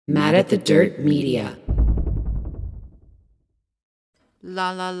Mad at the Dirt Media.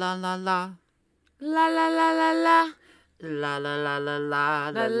 La la la la la. La la la la la. La la la la la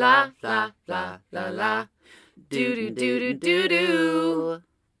la la la la la la. Do do do do do do.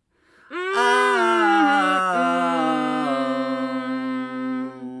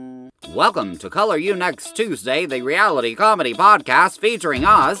 Welcome to Color You Next Tuesday, the reality comedy podcast featuring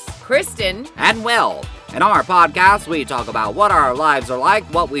us, Kristen, and Will. In our podcast, we talk about what our lives are like,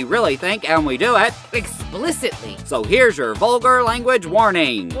 what we really think, and we do it explicitly. So here's your vulgar language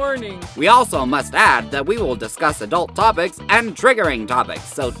warning. Warning. We also must add that we will discuss adult topics and triggering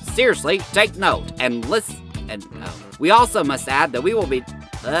topics, so seriously, take note and listen. We also must add that we will be...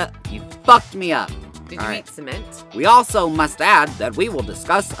 you fucked me up. Did you eat cement? We also must add that we will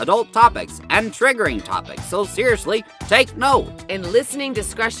discuss adult topics and triggering topics, so seriously, take note. And listening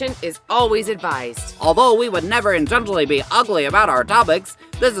discretion is always advised. Although we would never intentionally be ugly about our topics,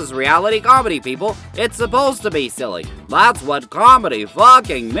 this is reality comedy, people. It's supposed to be silly. That's what comedy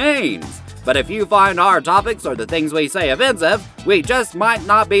fucking means. But if you find our topics or the things we say offensive, we just might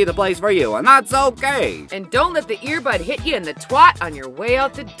not be the place for you, and that's okay. And don't let the earbud hit you in the twat on your way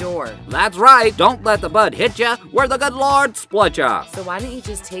out the door. That's right, don't let the bud hit ya where the good Lord split ya. So why don't you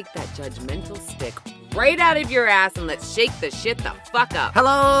just take that judgmental stick right out of your ass and let's shake the shit the fuck up.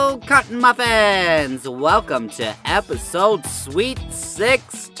 Hello, Cotton Muffins! Welcome to episode Sweet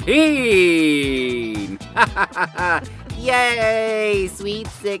 16! Yay, Sweet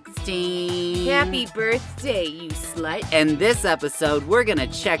 16! Happy birthday, you slut. In this episode, we're gonna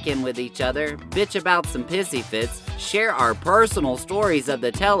check in with each other, bitch about some pissy fits, share our personal stories of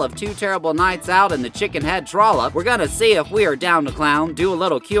the tale of 2 terrible nights out in the chicken head Trollop. We're gonna see if we are down to clown, do a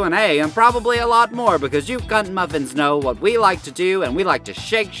little Q&A, and probably a lot more, because you cunt muffins know what we like to do, and we like to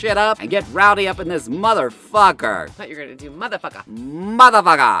shake shit up and get rowdy up in this motherfucker. I thought you were gonna do motherfucker.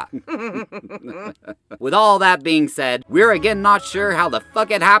 Motherfucker! With all that being said, we're again not sure how the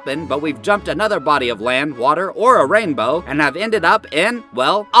fuck it happened, but we've jumped another body of land, water, or a rainbow, and have ended up in,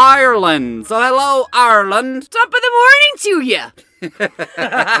 well, Ireland. So hello, Ireland. Top of the morning to ya.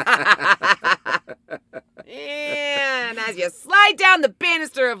 And as you slide down the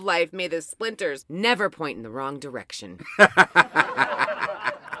banister of life, may the splinters never point in the wrong direction.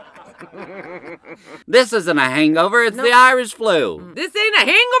 This isn't a hangover, it's the Irish flu. This ain't a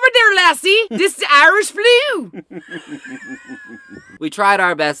hangover there, lassie. This is Irish flu. We tried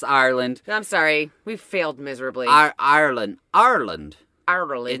our best, Ireland. I'm sorry, we failed miserably. Ireland. Ireland.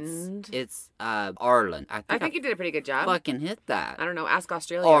 It's Ireland. I think you did a pretty good job. Fucking hit that. I don't know, ask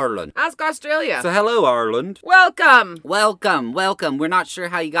Australia. Ireland. Ask Australia. So hello, Ireland. Welcome. Welcome. We're not sure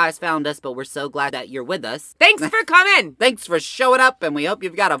how you guys found us, but we're so glad that you're with us. Thanks for coming. Thanks for showing up, and we hope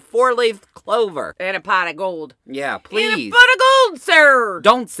you've got a 4-leaf clover. And a pot of gold. Yeah, please. And a pot of gold, sir.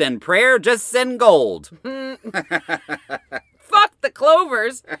 Don't send prayer, just send gold. Fuck the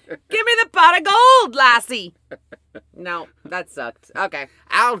clovers. Give me the pot of gold, lassie. No, that sucked. Okay.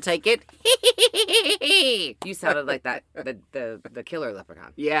 I'll take it. You sounded like that, the killer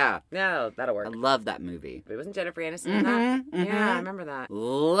leprechaun. Yeah. No, that'll work. I love that movie. But wasn't Jennifer Aniston in that? Yeah, I remember that.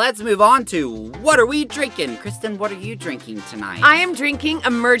 Let's move on to what are we drinking? Kristen, what are you drinking tonight? I am drinking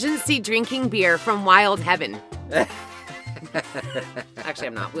emergency drinking beer from Wild Heaven. Actually,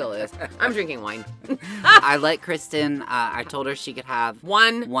 I'm not. Will is. I'm drinking wine. I let Kristen, I told her she could have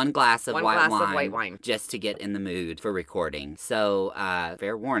one glass of white wine just to get in the mood for recording. So,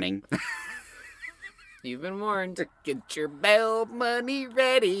 fair warning. You've been warned. Get your bail money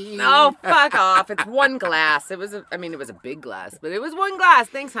ready. No, fuck off. It's one glass. It was a big glass, but it was one glass.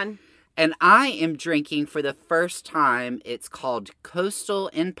 Thanks, hon. And I am drinking for the first time. It's called Coastal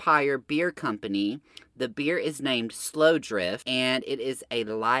Empire Beer Company. The beer is named Slow Drift, and it is a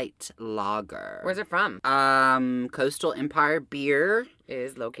light lager. Where's it from? Coastal Empire Beer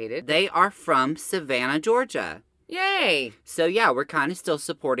is located. They are from Savannah, Georgia. Yay! So yeah, we're kind of still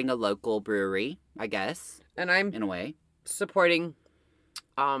supporting a local brewery, I guess. And I'm in a way supporting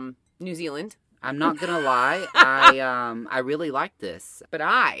New Zealand. I'm not gonna lie, I really like this. But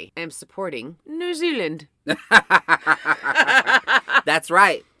I am supporting New Zealand. That's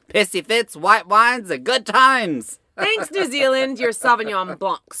right. Pissy fits, white wines, and good times. Thanks, New Zealand. Your Sauvignon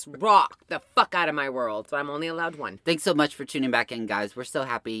Blancs rock the fuck out of my world, so I'm only allowed one. Thanks so much for tuning back in, guys. We're so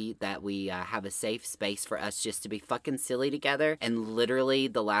happy that we have a safe space for us just to be fucking silly together. And literally,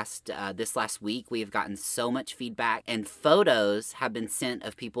 this last week, we have gotten so much feedback, and photos have been sent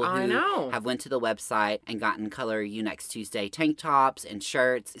of people who have went to the website and gotten Color You Next Tuesday tank tops and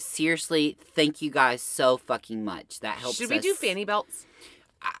shirts. Seriously, thank you guys so fucking much. That helps us. Should we do fanny belts?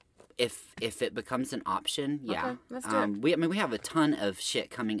 if it becomes an option, yeah. Okay, let's do it. We have a ton of shit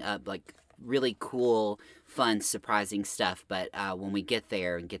coming up, like really cool, fun, surprising stuff. But when we get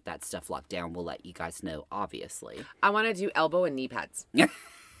there and get that stuff locked down, we'll let you guys know, obviously. I want to do elbow and knee pads.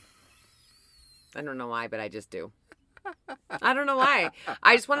 I don't know why, but I just do. I don't know why.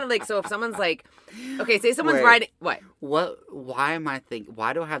 I just want to, like, so if someone's like, okay, say someone's riding, what? Why am I thinking,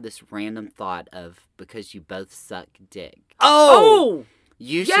 why do I have this random thought of because you both suck dick? Oh!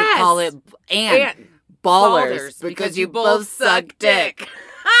 You should call it ballers because you both suck dick.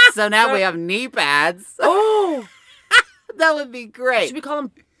 So now we have knee pads. Oh! That would be great. Should we call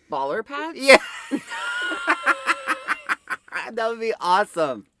them baller pads? Yeah. That would be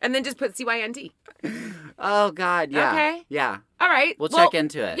awesome. And then just put CYNT. Oh, God, yeah. Okay. Yeah. All right. We'll check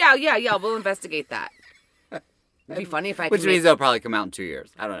into it. Yeah. We'll investigate that. It'd be funny if I could Which means they'll probably come out in 2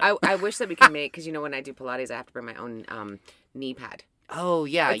 years. I don't know. I wish that we could make, because, you know, when I do Pilates, I have to bring my own knee pad. Oh,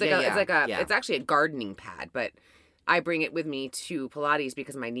 yeah, It's actually a gardening pad, but I bring it with me to Pilates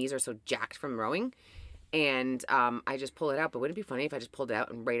because my knees are so jacked from rowing. And I just pull it out. But wouldn't it be funny if I just pulled it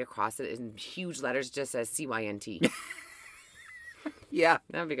out and right across it in huge letters just says CYNT? Yeah.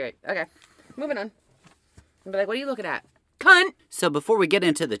 That would be great. Okay. Moving on. I'd be like, what are you looking at? Cunt! So before we get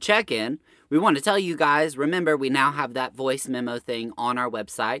into the check-in, we want to tell you guys, remember, we now have that voice memo thing on our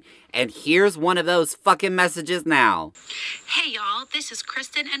website. And here's one of those fucking messages now. Hey, y'all. This is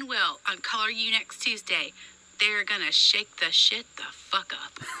Kristen and Will on Color You Next Tuesday. They're gonna shake the shit the fuck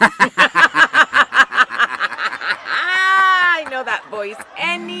up. I know that voice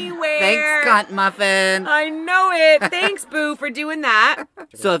anywhere. Thanks, cunt muffin. I know it. Thanks, Boo, for doing that.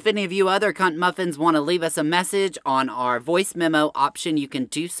 So if any of you other cunt muffins want to leave us a message on our voice memo option, you can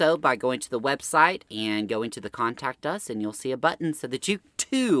do so by going to the website and going to the contact us, and you'll see a button so that you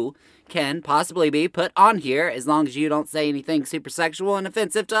too can possibly be put on here as long as you don't say anything super sexual and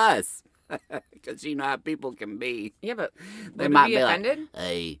offensive to us. Because you know how people can be. Yeah, but They would might we be be like, offended?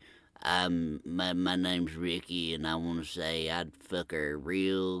 hey, my name's Ricky, and I want to say I'd fuck her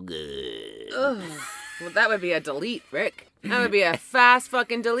real good. Ugh. Well, that would be a delete, Rick. That would be a fast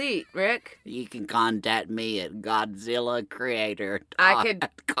fucking delete, Rick. You can contact me at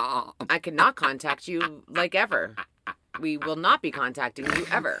GodzillaCreator.com. I could not contact you like ever. We will not be contacting you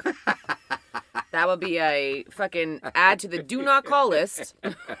ever. That would be a fucking add to the do not call list.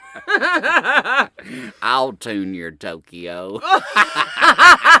 I'll tune your Tokyo. That's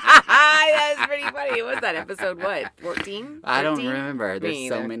pretty funny. What was that episode? What? 14? I don't 13? remember. There's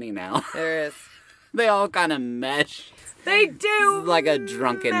so many now. There is. They all kind of mesh. They do. It's like a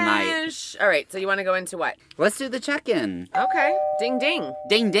drunken night. mesh. All right. So you want to go into what? Let's do the check-in. Okay. Ding ding.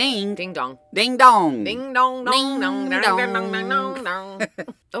 Ding ding. Ding dong. Ding dong. Ding dong dong dong dong dong dong dong dong dong.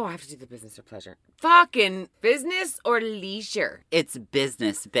 Oh, I have to do the business or pleasure. Fucking business or leisure. It's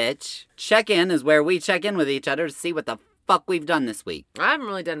business, bitch. Check-in is where we check in with each other to see what the fuck we've done this week. I haven't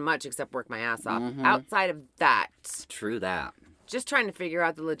really done much except work my ass off. Outside of that, True that. just trying to figure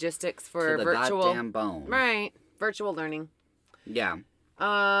out the logistics for To the virtual. goddamn bone. Right. Virtual learning. Yeah.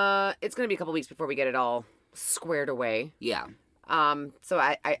 It's gonna be a couple weeks before we get it all squared away. Yeah. So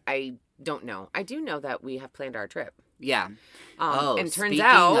I don't know. I do know that we have planned our trip. Yeah. And turns speaking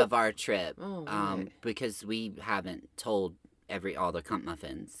out of our trip, Oh, what? because we haven't told all the cunt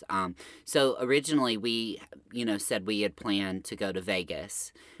muffins. So originally we, said we had planned to go to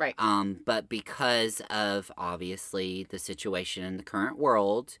Vegas. Right. But because of obviously the situation in the current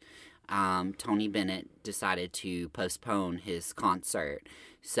world, Tony Bennett decided to postpone his concert.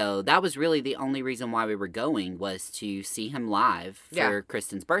 So that was really the only reason why we were going, was to see him live for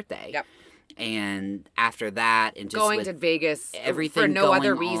Kristen's birthday. Yep. And after that, and just going with to Vegas everything for no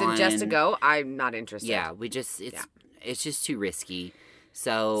other going reason, just to on, go, I'm not interested. Yeah, it's just too risky.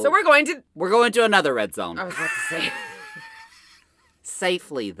 So we're going to another red zone. I was about to say.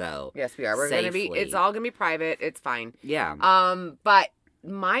 Safely though. Yes, we are. We're going to be, it's all going to be private. It's fine. Yeah. But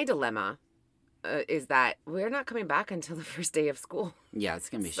my dilemma is that we're not coming back until the first day of school. Yeah, it's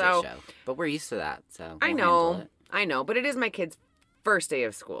going to be a So- shit show. But we're used to that, so I we'll handle it. I know, but it is my kids' first day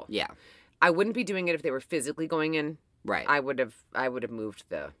of school. Yeah. I wouldn't be doing it if they were physically going in. Right. I would have moved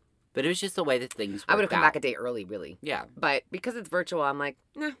But it was just the way that things I would have worked come out. back a day early, really. Yeah. But because it's virtual, I'm like,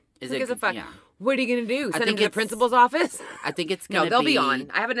 nah. Is Who it- gives a fuck? yeah. What are you gonna do? Send them think to the it's- principal's office? I think it's No, going to they'll be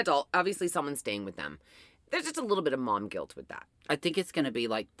on. I have an adult. Obviously, someone's staying with them. There's just a little bit of mom guilt with that. I think it's going to be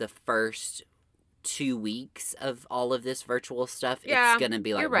like the first 2 weeks of all of this virtual stuff. Yeah, It's going to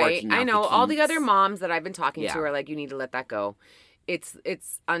be like you're right. working out I know the all the kinks. other moms that I've been talking Yeah. to are like, you need to let that go. It's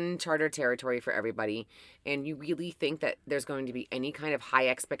uncharted territory for everybody, and you really think that there's going to be any kind of high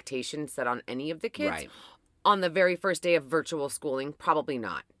expectation set on any of the kids? Right. on the very first day of virtual schooling, probably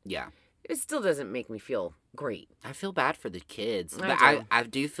not. Yeah. It still doesn't make me feel great. I feel bad for the kids. I But do. I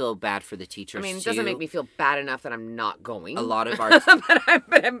do feel bad for the teachers, I mean, it too. doesn't make me feel bad enough that I'm not going. A lot of our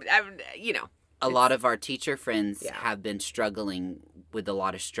I'm you know. a lot of our teacher friends Yeah. have been struggling with a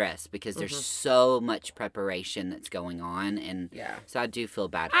lot of stress because there's Mm-hmm. so much preparation that's going on, and Yeah. so I do feel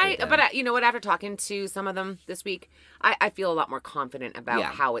bad for them. But you know what? After talking to some of them this week, I feel a lot more confident about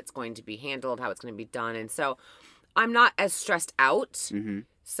Yeah. how it's going to be handled, how it's going to be done, and so I'm not as stressed out. Mm-hmm.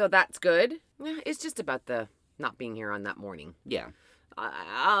 So that's good. Yeah, it's just about the not being here on that morning. Yeah.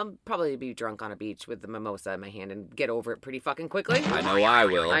 I'll probably be drunk on a beach with the mimosa in my hand and get over it pretty fucking quickly. I know I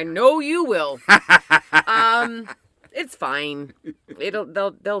will. I know you will. It's fine.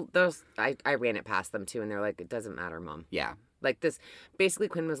 I ran it past them too, and they're like, it doesn't matter, Mom. Yeah. Like this, basically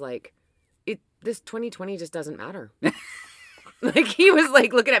Quinn was like, this 2020 just doesn't matter. Like he was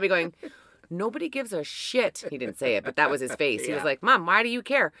like looking at me going, nobody gives a shit. He didn't say it, but that was his face. He was Yeah. like, Mom, why do you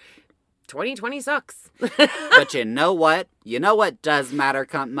care? 2020 sucks. But you know what? You know what does matter,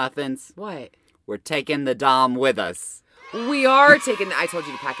 cunt muffins? What? We're taking the Dom with us. We are taking, I told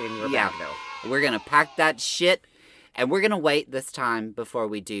you to pack it in your Yeah. bag though. We're going to pack that shit, and we're going to wait this time before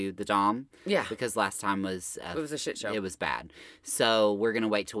we do the Dom. Yeah. Because last time was... It was a shit show. It was bad. So we're going to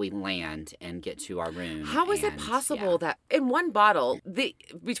wait till we land and get to our room. How is it and, possible yeah. that in one bottle,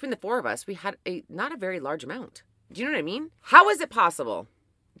 between the four of us, we had not a very large amount? Do you know what I mean? How is it possible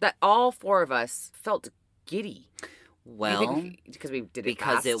that all four of us felt giddy? Well, Because we did it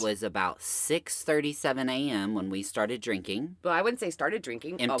because fast? it was about 6:37 a.m. when we started drinking. Well, I wouldn't say started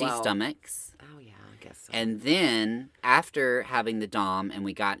drinking. Empty Oh, well. stomachs. Oh, yeah, I guess so. And then after having the Dom and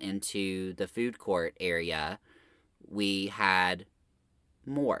we got into the food court area, we had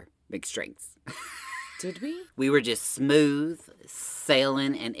more mixed drinks. Did we? We were just smooth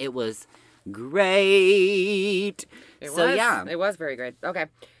sailing, and it was great. It was very good. Okay.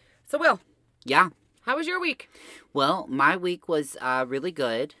 So, Will, Yeah. how was your week? Well, my week was really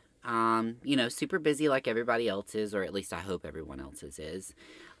good. Super busy like everybody else's, or at least I hope everyone else's is.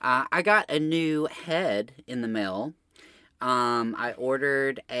 I got a new head in the mail. I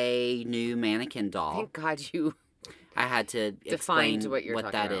ordered a new mannequin doll. Thank God you... I had to Defined explain what you're what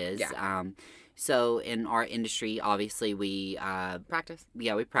talking that about. is. Yeah. So in our industry, obviously we Practice.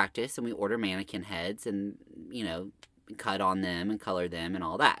 we practice and we order mannequin heads and cut on them and color them and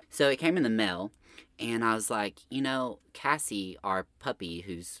all that. So it came in the mail, and I was like, Cassie, our puppy,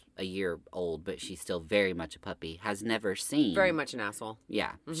 who's a year old but she's still very much a puppy, has never seen Very much an asshole.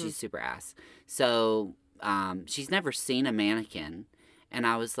 Yeah, she's super ass. So she's never seen a mannequin, and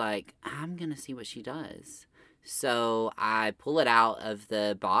I was like, I'm gonna see what she does. So I pull it out of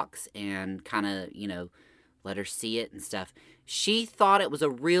the box and kind of, let her see it and stuff. She thought it was a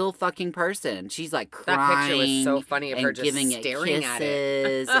real fucking person. She's like crying. That picture was so funny of and her just giving staring it at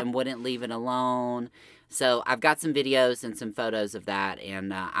kisses it. and wouldn't leave it alone. So I've got some videos and some photos of that,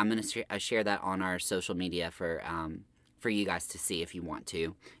 and I'm gonna share that on our social media for you guys to see if you want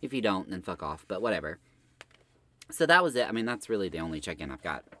to. If you don't, then fuck off. But whatever. So that was it. I mean, that's really the only check-in I've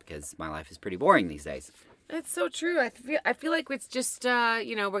got because my life is pretty boring these days. It's so true. I feel like it's just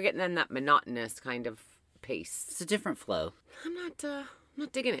we're getting in that monotonous kind of pace. It's a different flow. I'm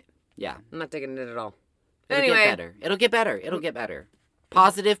not digging it. Yeah. I'm not digging it at all. It'll get better. It'll get better. It'll get better.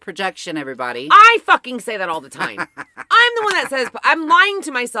 Positive projection, everybody. I fucking say that all the time. I'm the one that says I'm lying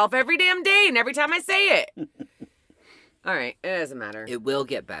to myself every damn day and every time I say it. All right, it doesn't matter. It will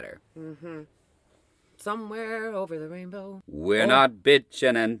get better. Somewhere over the rainbow. We're not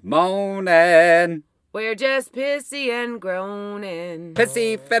bitching and moaning. We're just pissy and groaning.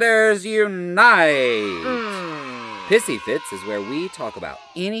 Pissy Fitters Unite! Pissy Fits is where we talk about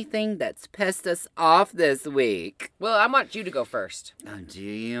anything that's pissed us off this week. Well, I want you to go first. Oh, do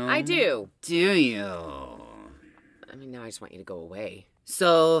you? I do. Do you? I mean, now I just want you to go away.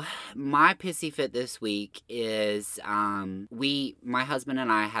 So, my pissy fit this week is my husband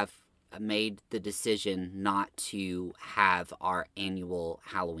and I have made the decision not to have our annual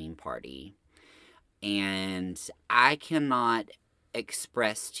Halloween party. And I cannot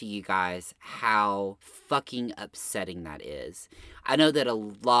express to you guys how fucking upsetting that is. I know that a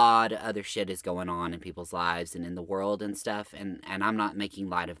lot of other shit is going on in people's lives and in the world and stuff, and I'm not making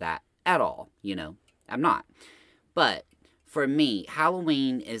light of that at all, I'm not. But for me,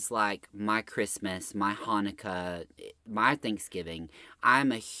 Halloween is like my Christmas, my Hanukkah, my Thanksgiving.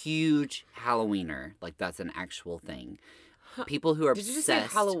 I'm a huge Halloweener. Like, that's an actual thing. People who are Did you obsessed.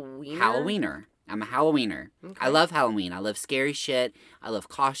 just say Halloweener? Halloweener. I'm a Halloweener. Okay. I love Halloween. I love scary shit. I love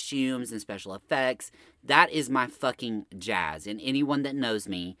costumes and special effects. That is my fucking jazz. And anyone that knows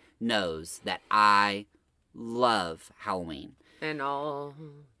me knows that I love Halloween. And all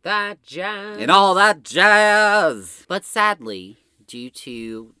that jazz. And all that jazz. But sadly, due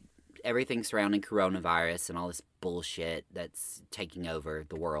to everything surrounding coronavirus and all this bullshit that's taking over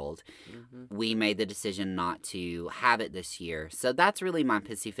the world, we made the decision not to have it this year. So that's really my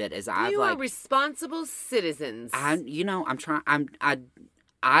pissy fit. Is I've You are responsible citizens. I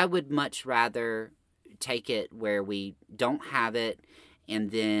would much rather take it where we don't have it, and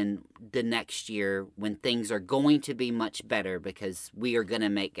then the next year when things are going to be much better, because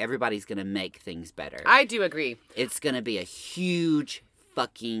everybody's gonna make things better. I do agree. It's gonna be a huge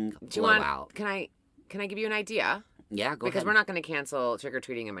fucking blowout. Can I give you an idea? Yeah, go ahead. Because we're not going to cancel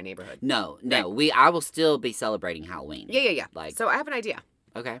trick-or-treating in my neighborhood. No. I will still be celebrating Halloween. Yeah. Like, so I have an idea.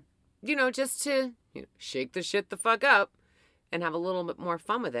 Okay. Just to shake the shit the fuck up and have a little bit more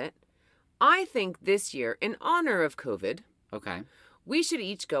fun with it. I think this year, in honor of COVID, okay, we should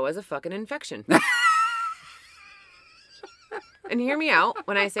each go as a fucking infection. And hear me out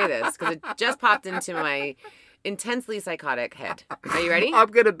when I say this, because it just popped into my intensely psychotic head. Are you ready?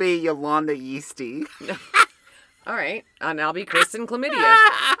 I'm gonna be Yolanda Yeasty. All right, and I'll be Kristen Chlamydia.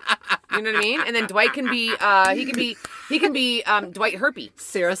 You know what I mean? And then Dwight can be he can be Dwight Herpy.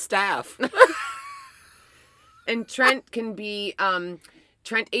 Sarah Staff. And Trent can be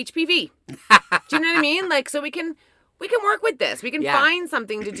Trent HPV. Do you know what I mean? Like, so we can work with this. We can find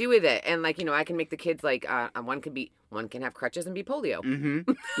something to do with it. And like, I can make the kids like one can have crutches and be polio.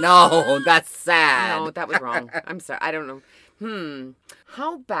 Mm-hmm. No, that's sad. No, that was wrong. I'm sorry. I don't know.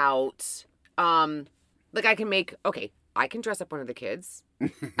 How about I can dress up one of the kids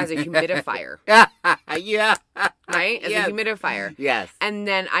as a humidifier. Yeah. Right? As a humidifier. Yes. And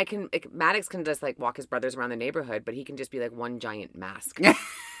then Maddox can just like walk his brothers around the neighborhood, but he can just be like one giant mask.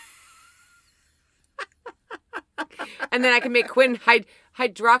 And then I can make Quinn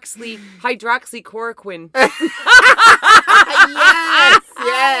hydroxychloroquine. Yes.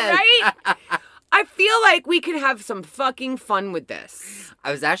 Right? I feel like we could have some fucking fun with this.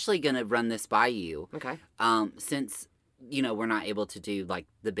 I was actually going to run this by you. Okay. Since, we're not able to do, like,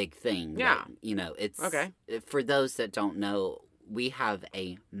 the big thing. Yeah. That, it's... Okay. For those that don't know, we have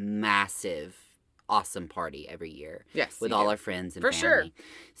a massive, awesome party every year. Yes. With all our friends and family. For sure.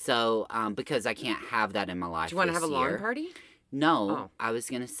 So, because I can't have that in my life. Do you want to have a lawn party? No. Oh. I was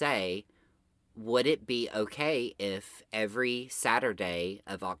going to say, would it be okay if every Saturday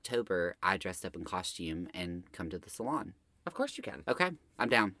of October I dressed up in costume and come to the salon? Of course you can. Okay, I'm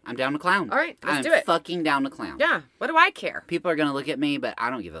down. I'm down to clown. All right, let's do I'm it. fucking down to clown. Yeah, what do I care? People are going to look at me, but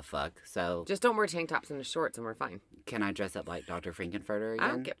I don't give a fuck, so... Just don't wear tank tops and the shorts and we're fine. Can I dress up like Dr. Frankenfurter again? I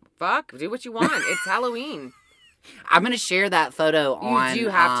don't give a fuck. Do what you want. It's Halloween. I'm going to share that photo on... You do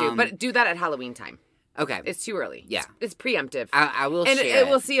have to, but do that at Halloween time. Okay. It's too early. Yeah. It's preemptive. I will share it.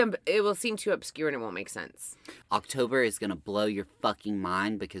 It will seem too obscure and it won't make sense. October is going to blow your fucking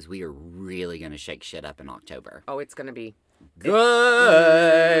mind because we are really going to shake shit up in October. Oh, it's going to be...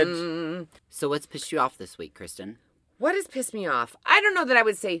 Good. So what's pissed you off this week, Kristen? What has pissed me off? I don't know that I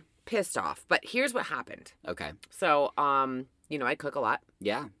would say pissed off, but here's what happened. Okay. So, I cook a lot.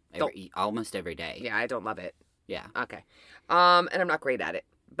 Yeah. Almost every day. Yeah, I don't love it. Yeah. Okay. And I'm not great at it.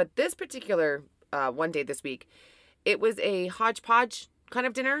 But this particular one day this week, it was a hodgepodge kind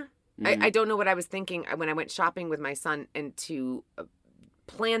of dinner. Mm-hmm. I don't know what I was thinking when I went shopping with my son and to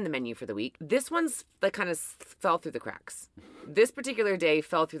plan the menu for the week. This one's like kind of fell through the cracks. This particular day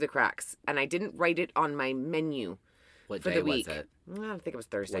fell through the cracks, and I didn't write it on my menu for the week. Was it? I don't think it was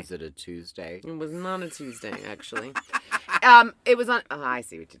Thursday. Was it a Tuesday? It was not a Tuesday, actually. It was on... Oh, I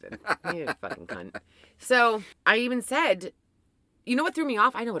see what you did. You fucking cunt. So, I even said... You know what threw me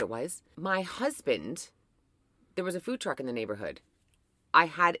off? I know what it was. My husband... There was a food truck in the neighborhood. I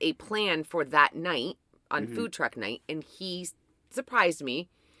had a plan for that night, on food truck night, and he surprised me.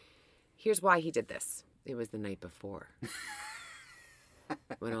 Here's why he did this. It was the night before.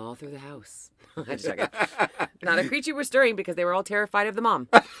 Went all through the house. Just joking. Not a creature was stirring because they were all terrified of the mom.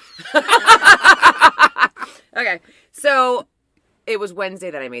 Okay, so it was Wednesday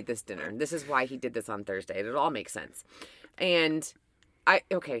that I made this dinner. This is why he did this on Thursday. It all makes sense. And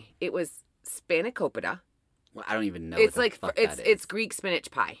it was spanakopita. Well, I don't even know. It's what the fuck that is. It's Greek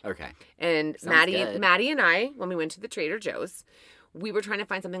spinach pie. Okay. And Sounds good. Maddie and I, when we went to the Trader Joe's, we were trying to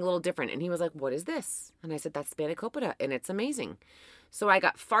find something a little different. And he was like, "What is this?" And I said, "That's spanakopita, and it's amazing." So I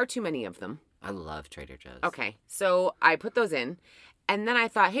got far too many of them. I love Trader Joe's. Okay. So I put those in. And then I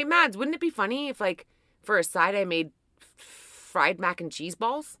thought, hey, Mads, wouldn't it be funny if, like, for a side I made fried mac and cheese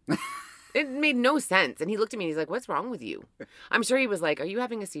balls? It made no sense. And he looked at me and he's like, "What's wrong with you?" I'm sure he was like, "Are you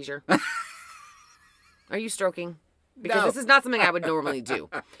having a seizure? Are you stroking?" Because this is not something I would normally do.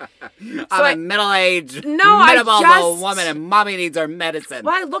 I'm a middle-aged, No, metabolism woman, and mommy needs her medicine.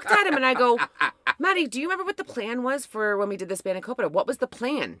 Well, I looked at him and I go, Maddie, do you remember what the plan was for when we did the spanakopita? What was the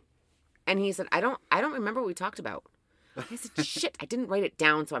plan? And he said, I don't remember what we talked about. I said, shit, I didn't write it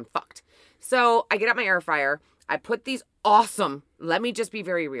down, so I'm fucked. So I get out my air fryer. I put these awesome, let me just be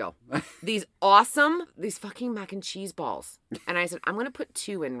very real, these fucking mac and cheese balls. And I said, I'm going to put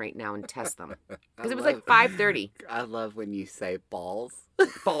 2 in right now and test them. Because it was like 5:30. I love when you say balls.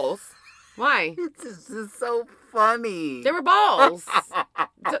 Balls? Why? This is so funny. They were balls.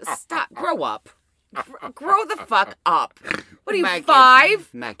 Stop. Grow up. Grow the fuck up. What are you,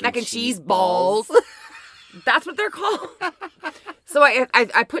 5? Mac and cheese balls. That's what they're called. So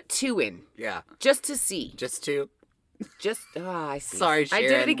I put 2 in. Yeah. Just to see. Just 2? I see. Sorry, Sharon. I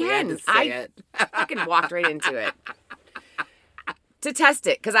did it again. I fucking walked right into it. To test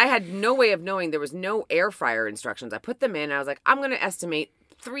it, because I had no way of knowing. There was no air fryer instructions. I put them in. I was like, I'm going to estimate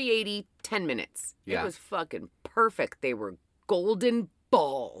 380, 10 minutes. Yeah. It was fucking perfect. They were golden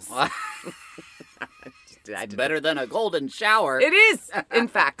balls. It's better than a golden shower. It is. In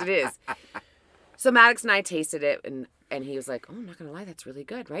fact, it is. So Maddox and I tasted it, and he was like, "Oh, I'm not gonna lie, that's really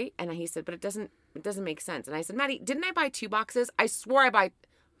good, right?" And he said, "But it doesn't make sense." And I said, "Maddie, didn't I buy 2 boxes? I swore I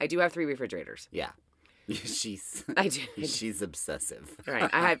do have 3 refrigerators." Yeah, she's obsessive. Right,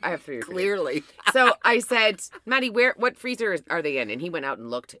 I have 3 refrigerators. Clearly. So I said, "Maddie, what freezer are they in?" And he went out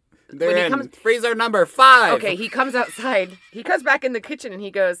and looked. They're in freezer number 5. Okay, he comes outside. He comes back in the kitchen and he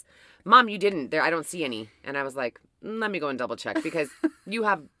goes, "Mom, you didn't. I don't see any." And I was like, let me go and double check because you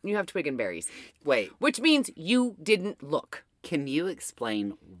have twig and berries. Wait. Which means you didn't look. Can you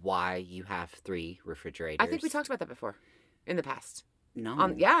explain why you have 3 refrigerators? I think we talked about that before in the past.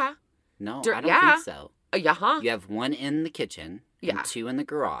 No. Yeah. No, I don't think so. Yeah. You have 1 in the kitchen and 2 in the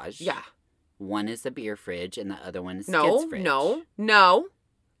garage. Yeah. 1 is the beer fridge and the other one is the No, kids' fridge. No.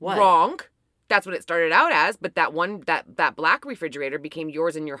 What? Wrong. That's what it started out as, but that one, that black refrigerator became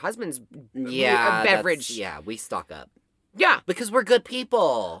yours and your husband's beverage. Yeah, we stock up. Yeah. Because we're good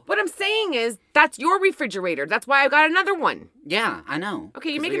people. What I'm saying is, that's your refrigerator. That's why I got another one. Yeah, I know.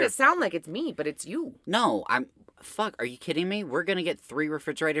 Okay, you're making it sound like it's me, but it's you. No, fuck, are you kidding me? We're going to get 3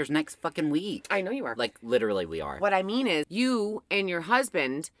 refrigerators next fucking week. I know you are. Like, literally we are. What I mean is, you and your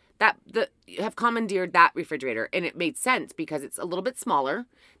husband have commandeered that refrigerator, and it made sense because it's a little bit smaller.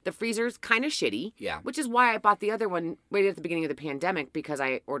 The freezer's kind of shitty. Yeah. Which is why I bought the other one right at the beginning of the pandemic because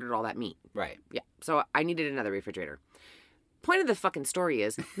I ordered all that meat. Right. Yeah. So I needed another refrigerator. Point of the fucking story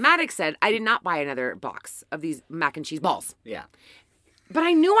is, Maddox said I did not buy another box of these mac and cheese balls. Yeah. But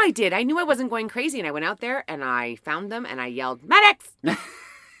I knew I did. I knew I wasn't going crazy, and I went out there and I found them and I yelled, "Maddox!"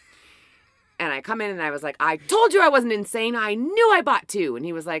 And I come in and I was like, "I told you I wasn't insane. I knew I bought 2." And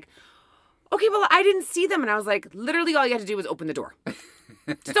he was like, "Okay, well, I didn't see them." And I was like, literally all you had to do was open the door.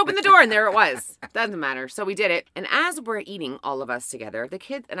 Just open the door, and there it was. Doesn't matter. So we did it. And as we're eating, all of us together, the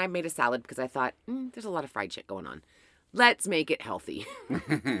kids, and I made a salad because I thought, there's a lot of fried shit going on. Let's make it healthy.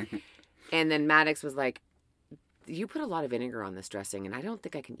 And then Maddox was like, "You put a lot of vinegar on this dressing, and I don't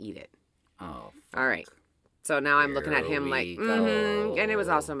think I can eat it." Oh, fuck. All right. So now I'm looking at him Here like, we go. and it was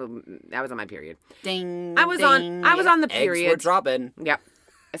awesome. I was on my period. Ding. I was ding. on the period. Eggs were dropping. Yep.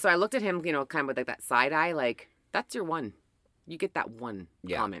 So I looked at him, kind of with like that side eye, like, that's your one. You get that one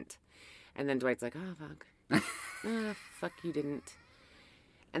comment. And then Dwight's like, "Oh, fuck." Fuck, you didn't.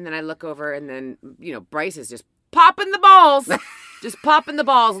 And then I look over and then, Bryce is just popping the balls. Just popping the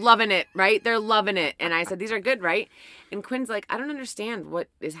balls, loving it, right? They're loving it. And I said, "These are good, right?" And Quinn's like, "I don't understand what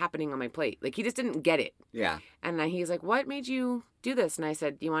is happening on my plate." Like, he just didn't get it. Yeah. And he's like, "What made you do this?" And I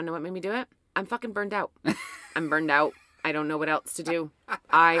said, "You want to know what made me do it? I'm fucking burned out. I'm burned out. I don't know what else to do.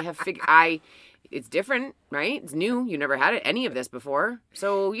 I have figured, it's different, right? It's new. You never had any of this before.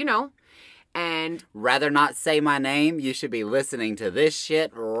 So, and rather not say my name, you should be listening to this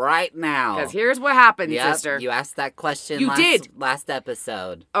shit right now. Because here's what happened, Yep, sister. You asked that question last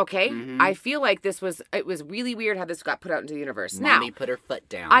episode. Okay. Mm-hmm. I feel like it was really weird how this got put out into the universe. Mommy Now, put her foot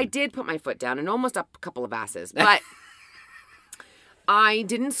down. I did put my foot down and almost up a couple of asses, but I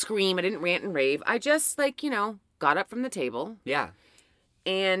didn't scream. I didn't rant and rave. I just got up from the table. Yeah.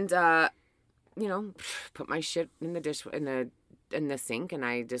 And, put my shit in in the sink, and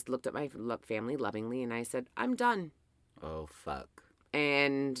I just looked at my family lovingly, and I said, "I'm done." Oh, fuck.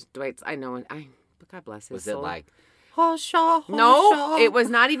 And Dwight's, I know, but God bless his soul. Was it like, No, it was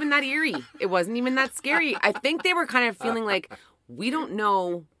not even that eerie. It wasn't even that scary. I think they were kind of feeling like, we don't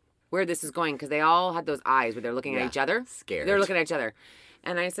know where this is going, because they all had those eyes where they're looking at each other. Scared. They're looking at each other.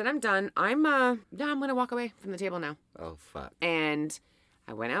 And I said, "I'm done. I'm going to walk away from the table now." Oh, fuck. And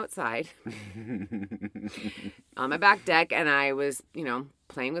I went outside on my back deck, and I was,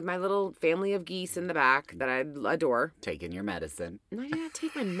 playing with my little family of geese in the back that I adore. Taking your medicine. No, I did not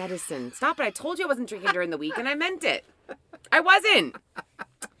take my medicine. Stop it. I told you I wasn't drinking during the week, and I meant it. I wasn't.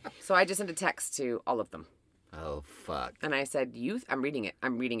 So I just sent a text to all of them. Oh, fuck. And I said, I'm reading it.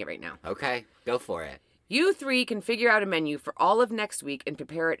 I'm reading it right now. Okay, go for it. You 3 can figure out a menu for all of next week and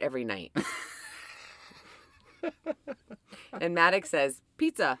prepare it every night. And Maddox says,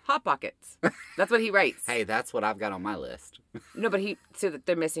 pizza, Hot Pockets. That's what he writes. Hey, that's what I've got on my list. No, but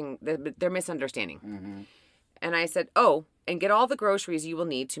they're misunderstanding. Mm-hmm. And I said, oh, and get all the groceries you will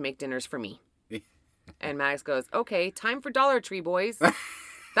need to make dinners for me. And Maddox goes, okay, time for Dollar Tree, boys.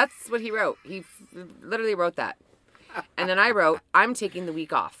 That's what he wrote. He literally wrote that. And then I wrote, I'm taking the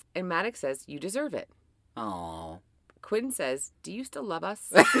week off. And Maddox says, you deserve it. Oh. Quinn says, do you still love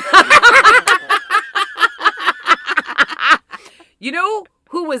us? You know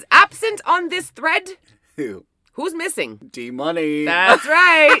who was absent on this thread? Who? Who's missing? D-Money. That's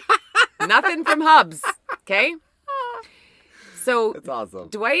right. Nothing from Hubs. Okay? So That's awesome.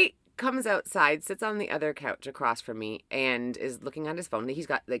 Dwight comes outside, sits on the other couch across from me, and is looking at his phone. He's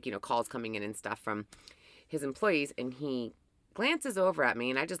got, calls coming in and stuff from his employees, and he glances over at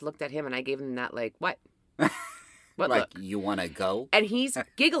me, and I just looked at him, and I gave him that, what? What like, look? you want to go? And he's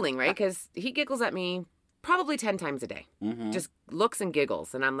giggling, right? Because he giggles at me probably 10 times a day. Mm-hmm. Just looks and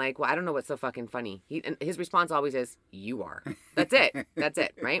giggles. And I'm like, well, I don't know what's so fucking funny. And his response always is, you are. That's it. That's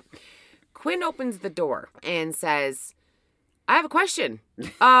it, right? Quinn opens the door and says, I have a question.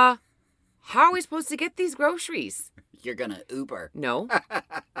 How are we supposed to get these groceries? You're going to Uber. No.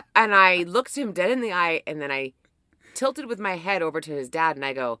 And I looked him dead in the eye, and then I tilted with my head over to his dad, and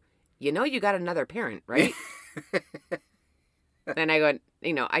I go, you got another parent, right? Then I go,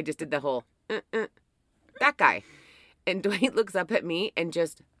 I just did the whole, that guy. And Dwight looks up at me and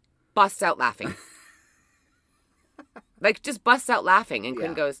just busts out laughing. Just busts out laughing. And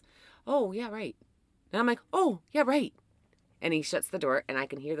Quinn goes, oh, yeah, right. And I'm like, oh, yeah, right. And he shuts the door, and I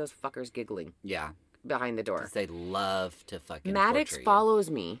can hear those fuckers giggling. Yeah. Behind the door. Because they love to fucking Maddox torture you. follows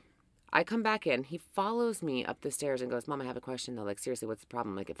me. I come back in. He follows me up the stairs and goes, Mom, I have a question though. Seriously, what's the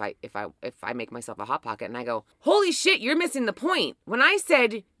problem? If I make myself a Hot Pocket, and I go, holy shit, you're missing the point. When I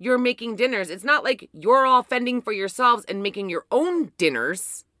said you're making dinners, it's not like you're all fending for yourselves and making your own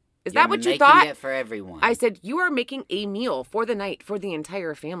dinners. Is that what you thought? You're making it for everyone. I said, you are making a meal for the night for the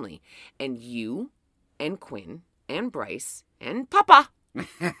entire family. And you and Quinn and Bryce and Papa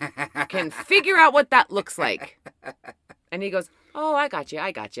can figure out what that looks like. And he goes, oh, I got you.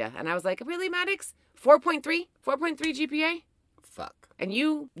 And I was like, really, Maddox? 4.3 GPA? Fuck. And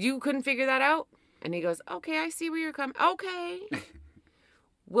you couldn't figure that out? And he goes, okay, I see where you're coming. Okay.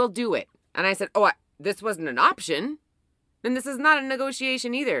 We'll do it. And I said, this wasn't an option. And this is not a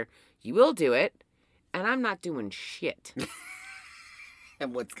negotiation either. You will do it. And I'm not doing shit.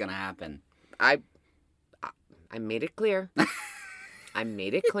 And what's going to happen? I made it clear. I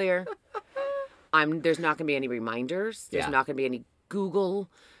made it clear. There's not going to be any reminders. There's not going to be any Google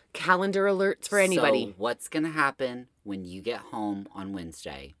calendar alerts for anybody. So what's going to happen when you get home on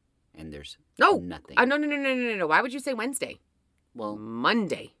Wednesday and there's nothing? No. Why would you say Wednesday? Well,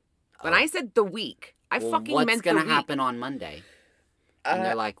 Monday. When I said the week, I fucking meant the week. What's going to happen on Monday? And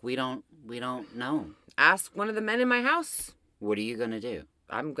they're like, we don't know. Ask one of the men in my house. What are you going to do?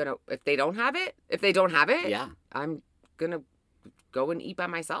 I'm going to, if they don't have it, yeah, I'm going to go and eat by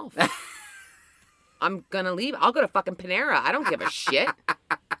myself. I'm going to leave. I'll go to fucking Panera. I don't give a shit.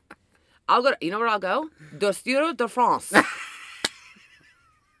 I'll go to, you know where I'll go? Dossier de France.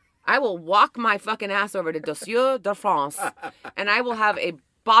 I will walk my fucking ass over to Dossier de France, and I will have a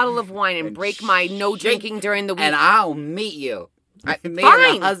bottle of wine and break my no drinking during the week. And I'll meet you. Me fine.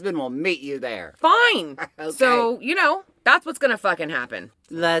 and my husband will meet you there. Fine. Okay. So, that's what's going to fucking happen.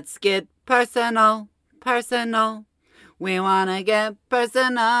 Let's get personal. We want to get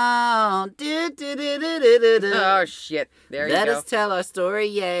personal. Oh, shit. There you go. Let us tell our story,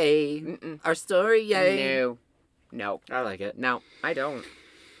 yay. Mm-mm. Our story, yay. No. I like it. No, I don't.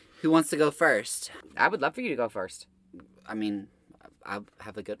 Who wants to go first? I would love for you to go first. I mean, I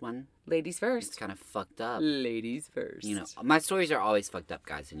have a good one. Ladies It's first. kind of fucked up. Ladies first. My stories are always fucked up,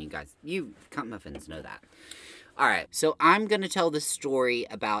 guys, and you cunt muffins know that. All right, so I'm going to tell the story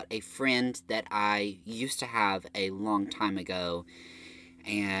about a friend that I used to have a long time ago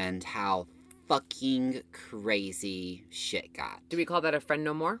and how fucking crazy shit got. Do we call that a friend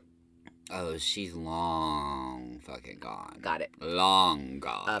no more? Oh, she's long fucking gone. Got it. Long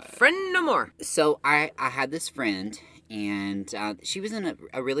gone. A friend no more. So I had this friend, and she was in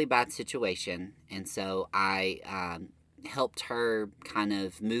a really bad situation, and so I helped her kind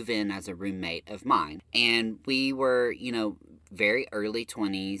of move in as a roommate of mine. And we were, very early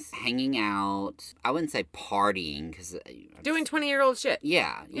 20s, hanging out. I wouldn't say partying, because... Doing 20-year-old shit.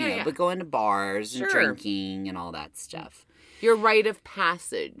 Yeah, but going to bars and Sure. drinking and all that stuff. Your rite of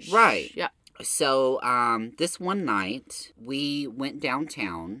passage. Right. Yeah. So, this one night, we went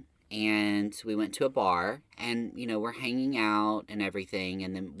downtown, and we went to a bar, and, we're hanging out and everything,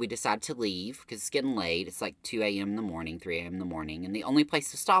 and then we decided to leave, because it's getting late. It's like 2 a.m. in the morning, 3 a.m. in the morning, and the only place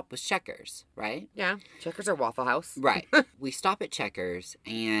to stop was Checkers, right? Yeah. Checkers or Waffle House. Right. We stop at Checkers,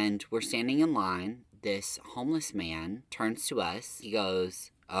 and we're standing in line. This homeless man turns to us. He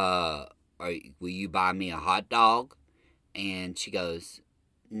goes, will you buy me a hot dog? And she goes,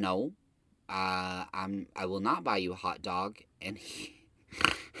 no, I will not buy you a hot dog. And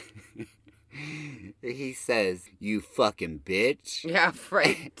he says, you fucking bitch. Yeah,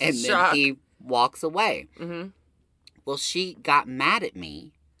 right. And Shock. then he walks away. Mm-hmm. Well, she got mad at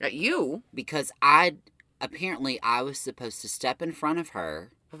me. At you? Because I was supposed to step in front of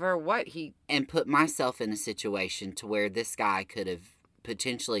her. For what? And put myself in a situation to where this guy could have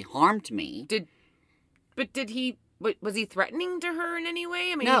potentially harmed me. Was he threatening to her in any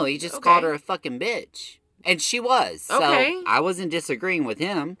way? I mean, no, he just called her a fucking bitch. And she was. So okay. I wasn't disagreeing with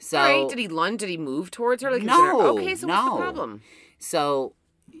him. So right. Did he lunge? Did he move towards her? Like, no. Okay, so what's the problem? So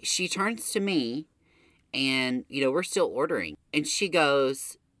she turns to me and, we're still ordering. And she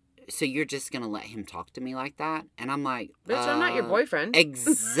goes, so you're just going to let him talk to me like that? And I'm like, bitch, I'm not your boyfriend.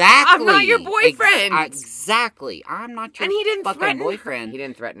 Exactly. I'm not your boyfriend. Exactly. I'm not your and he didn't fucking threaten boyfriend. Her. He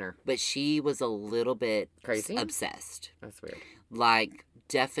didn't threaten her. But she was a little bit crazy, obsessed. That's weird. Like,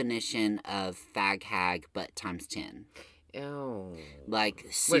 definition of fag hag, but times 10. Oh. Like,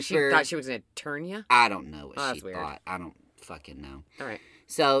 super... What, she thought she was going to turn you? I don't know what she weird. thought. I don't fucking know. All right.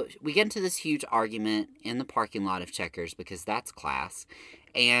 So, we get into this huge argument in the parking lot of Checkers, because that's class.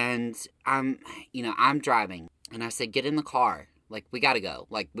 And I'm driving. And I said, get in the car. Like, we gotta go.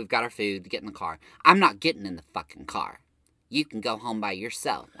 Like, we've got our food. Get in the car. I'm not getting in the fucking car. You can go home by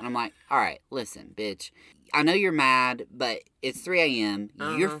yourself. And I'm like, all right, listen, bitch. I know you're mad, but it's 3 a.m.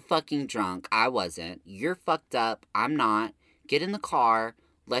 You're fucking drunk. I wasn't. You're fucked up. I'm not. Get in the car.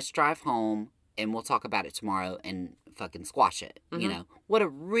 Let's drive home. And we'll talk about it tomorrow and fucking squash it. What a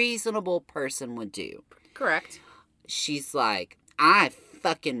reasonable person would do. Correct. She's like, I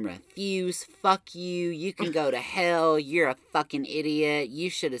fucking refuse. Fuck you. You can go to hell. You're a fucking idiot. You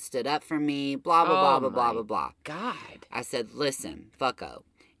should have stood up for me. Blah, blah, blah, blah, blah, blah, blah. God. I said, listen, fucko.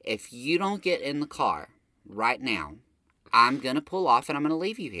 If you don't get in the car right now, I'm going to pull off and I'm going to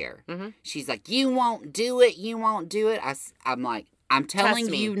leave you here. Mm-hmm. She's like, you won't do it. You won't do it. I'm like, I'm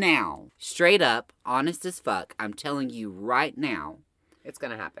telling you now. Straight up, honest as fuck. I'm telling you right now. It's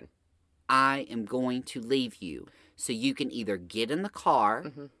going to happen. I am going to leave you. So you can either get in the car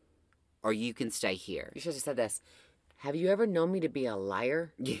or you can stay here. You should have said this. Have you ever known me to be a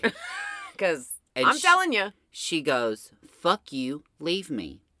liar? Yeah. Because I'm telling you. She goes, fuck you, leave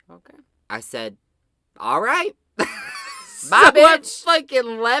me. Okay. I said, all right. Bye, bitch. I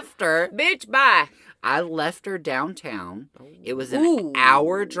fucking left her. Bitch, bye. I left her downtown. It was an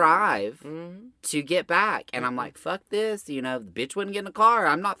hour drive to get back. And I'm like, fuck this. The bitch wouldn't get in the car.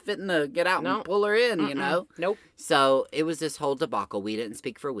 I'm not fitting to get out and pull her in, Nope. So it was this whole debacle. We didn't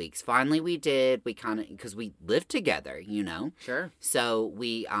speak for weeks. Finally, we did. We kind of, because we lived together, Sure. So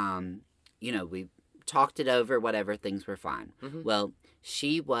we, we talked it over, whatever. Things were fine. Mm-hmm. Well,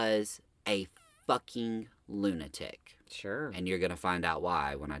 she was a fucking lunatic. Sure. And you're going to find out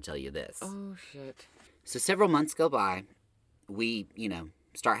why when I tell you this. Oh, shit. So several months go by. We,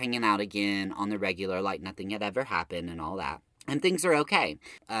 start hanging out again on the regular like nothing had ever happened and all that. And things are okay.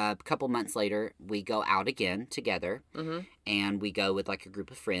 A couple months later, we go out again together. Mm-hmm. And we go with like a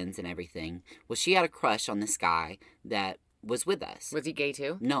group of friends and everything. Well, she had a crush on this guy that was with us. Was he gay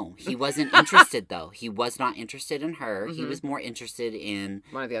too? No, he wasn't interested though. He was not interested in her. Mm-hmm. He was more interested in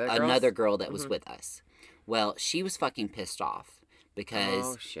one of the other girls? Another girl that was with us. Well, she was fucking pissed off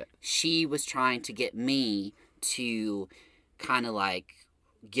because she was trying to get me to kind of like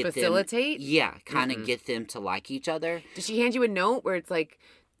facilitate? Yeah, kind of get them to like each other. Did she hand you a note where it's like,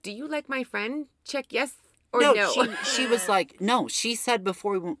 do you like my friend? Check yes or no. She was like, no. She said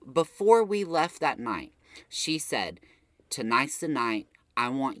before we left that night, she said, tonight's the night. I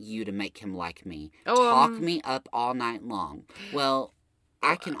want you to make him like me. Talk me up all night long. Well,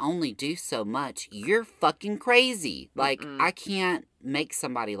 I can only do so much. You're fucking crazy. Like, I can't make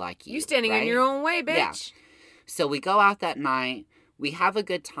somebody like you. You standing in your own way, bitch. Yeah. So we go out that night. We have a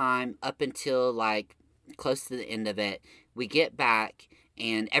good time up until, like, close to the end of it. We get back,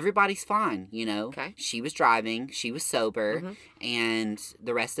 And everybody's fine, Okay. She was driving, she was sober, and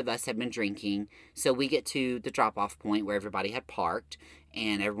the rest of us had been drinking. So we get to the drop-off point where everybody had parked,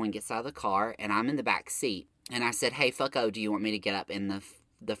 and everyone gets out of the car, and I'm in the back seat. And I said, hey, fucko, do you want me to get up in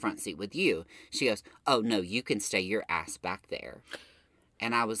the front seat with you? She goes, oh, no, you can stay your ass back there.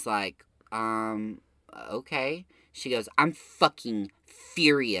 And I was like, okay. She goes, I'm fucking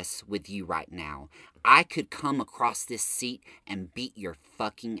furious with you right now. I could come across this seat and beat your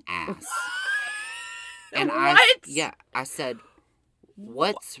fucking ass. And What? I said,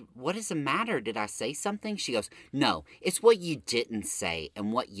 what is the matter? Did I say something? She goes, no, it's what you didn't say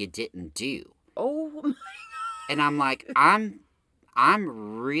and what you didn't do. Oh my God. And I'm like, I'm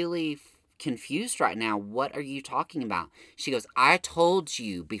really confused right now. What are you talking about? She goes, I told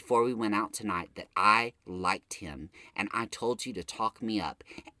you before we went out tonight that I liked him, and I told you to talk me up,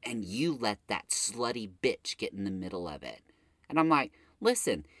 and you let that slutty bitch get in the middle of it. And I'm like,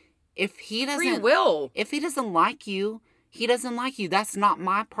 listen, if he Free will. if he doesn't like you, he doesn't like you. That's not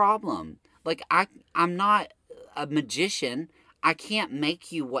my problem. Like, I'm not a magician. I can't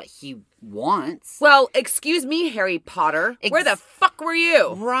make you what he wants. Well, excuse me, Harry Potter. Where the fuck were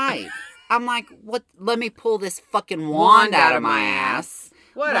you? Right. I'm like, what? Let me pull this fucking wand out of my ass.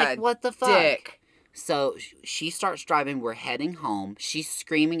 What the fuck? Dick. So she starts driving. We're heading home. She's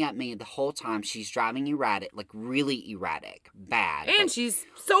screaming at me the whole time. She's driving erratic, like really erratic, bad. And she's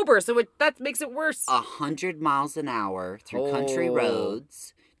sober, so that makes it worse. 100 miles an hour through country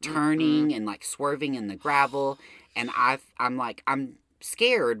roads, turning and like swerving in the gravel. And I'm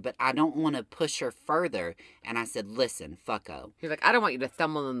scared, but I don't want to push her further. And I said, listen, fucko. You're like, I don't want you to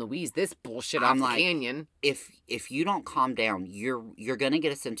Thelma and Louise this bullshit off the canyon. If you don't calm down, you're going to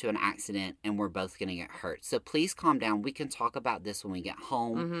get us into an accident and we're both going to get hurt. So please calm down. We can talk about this when we get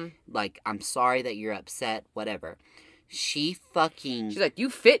home. Like, I'm sorry that you're upset, whatever. She's like, you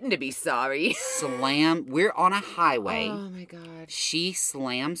fitting to be sorry. We're on a highway. Oh my God. She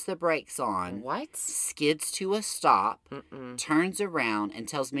slams the brakes on. What? Skids to a stop, turns around and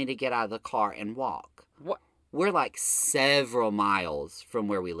tells me to get out of the car and walk. What? We're like several miles from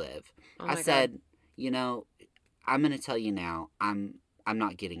where we live. I said, I'm going to tell you now, I'm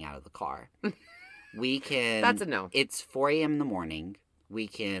not getting out of the car. We can. That's a no. It's 4 a.m. in the morning. We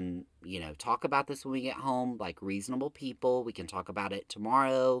can, talk about this when we get home, like reasonable people. We can talk about it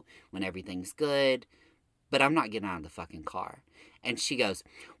tomorrow when everything's good. But I'm not getting out of the fucking car. And she goes,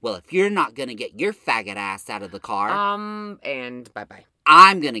 well, if you're not going to get your faggot ass out of the car. And bye-bye.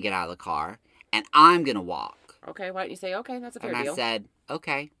 I'm going to get out of the car, and I'm going to walk. Okay, why don't you say, okay, that's a fair deal. deal. And I said,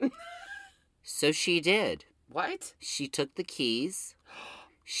 okay. So she did. What? She took the keys.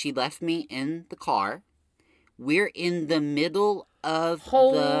 She left me in the car. We're in the middle of the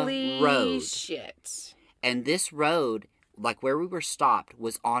road. Holy shit. And this road, like where we were stopped,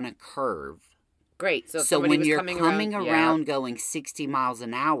 was on a curve. Great. So when you're coming around going 60 miles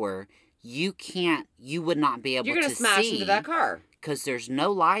an hour, you would not be able to see. You're going to smash into that car. Because there's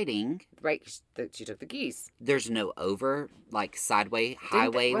no lighting. Right. She took the keys. There's no sideway,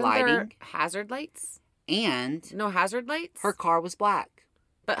 highway lighting. There hazard lights? And no hazard lights? Her car was black.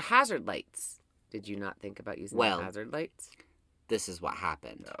 But hazard lights. Did you not think about using the hazard lights? This is what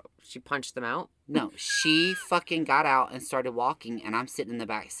happened. Oh, she punched them out? No, she fucking got out and started walking, and I'm sitting in the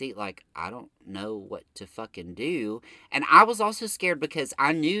back seat like, I don't know what to fucking do. And I was also scared because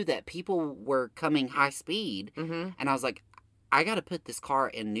I knew that people were coming high speed, and I was like, I got to put this car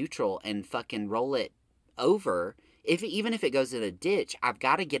in neutral and fucking roll it over. Even if it goes in a ditch, I've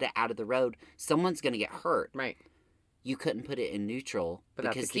got to get it out of the road. Someone's going to get hurt. Right. You couldn't put it in neutral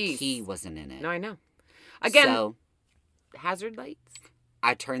because the key wasn't in it. No, I know. Again, so, hazard lights?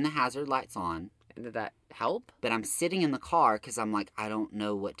 I turned the hazard lights on. And did that help? But I'm sitting in the car because I'm like, I don't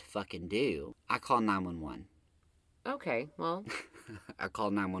know what to fucking do. I call 911. Okay, well. I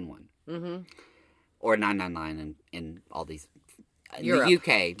call 911. Mm-hmm. Or 999 in all these. Europe. The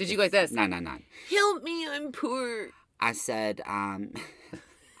UK. Did you go like this? 999. Help me, I'm poor. I said,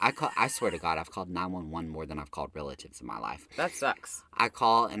 I swear to God, I've called 911 more than I've called relatives in my life. That sucks. I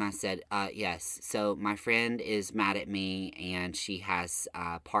call and I said, yes. So my friend is mad at me and she has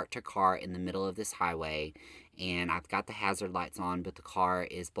parked her car in the middle of this highway and I've got the hazard lights on, but the car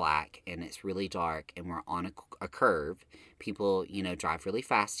is black and it's really dark and we're on a curve. People, drive really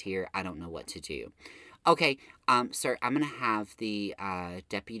fast here. I don't know what to do. Okay, sir, I'm going to have the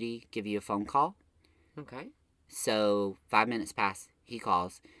deputy give you a phone call. Okay. So 5 minutes pass. He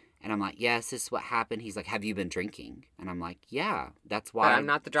calls, and I'm like, yes, this is what happened. He's like, have you been drinking? And I'm like, yeah, that's why. But I'm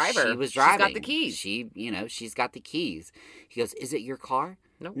not the driver. She was driving. She's got the keys. She's got the keys. He goes, is it your car?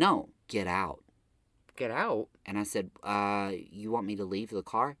 Nope. No, get out. Get out. And I said, you want me to leave the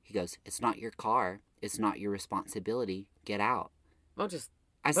car? He goes, it's not your car. It's not your responsibility. Get out. Well, just.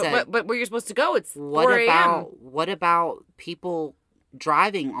 I said, but where you're supposed to go? It's 4 a.m. What about people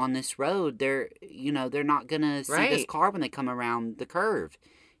driving on this road? They're not gonna see this car when they come around the curve.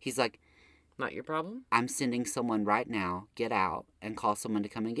 He's like, not your problem. I'm sending someone right now. Get out and call someone to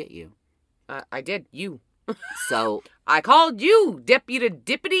come and get you. I did. You. So I called you, Deputy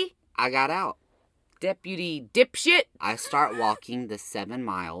Dippity. I got out. Deputy Dipshit. I start walking the 7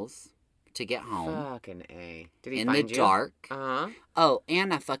 miles to get home. Fucking A. Did he in find the you? dark. Uh-huh. Oh,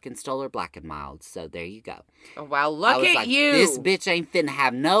 and I fucking stole her Black and Mild. So there you go. Oh, well, look at you. This bitch ain't finna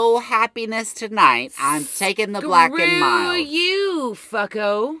have no happiness tonight. I'm taking the Black and Mild. Screw you,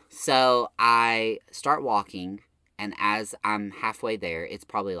 fucko. So I start walking, and as I'm halfway there, it's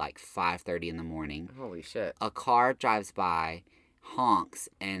probably like 5:30 in the morning. Holy shit. A car drives by, honks,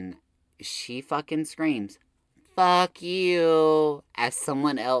 and she fucking screams, "Fuck you," as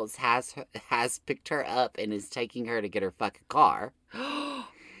someone else has picked her up and is taking her to get her fucking car.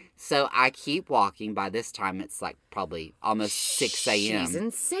 So I keep walking. By this time, it's like probably almost 6 a.m. She's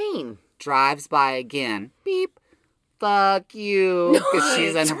insane. Drives by again. Beep. Fuck you. Because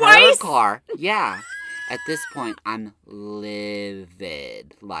she's in Twice? her car. Yeah. At this point, I'm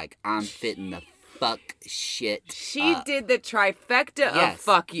livid. Like, I'm fitting the fuck shit She up. did the trifecta of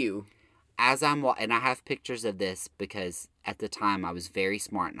fuck you. As I'm and I have pictures of this because at the time I was very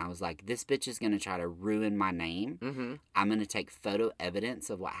smart and I was like, this bitch is going to try to ruin my name. Mm-hmm. I'm going to take photo evidence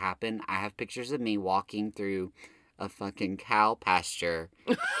of what happened. I have pictures of me walking through a fucking cow pasture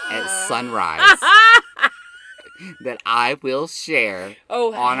at sunrise that I will share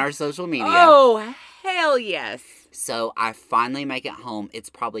on our social media. Oh, hell yes. So I finally make it home.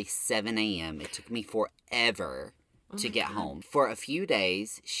 It's probably 7 a.m. It took me forever to get home. For a few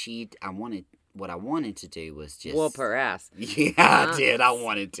days, what I wanted to do was just whoop her ass. Yeah, I did. I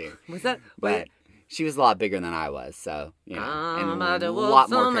wanted to. Was that? But she was a lot bigger than I was, so and about a to lot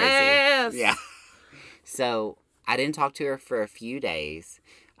whoop more some crazy. ass. Yeah. So I didn't talk to her for a few days,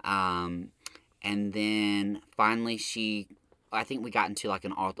 and then finally I think we got into like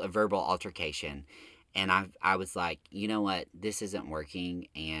a verbal altercation, and I was like, you know what, this isn't working,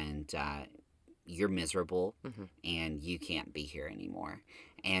 and you're miserable, and you can't be here anymore.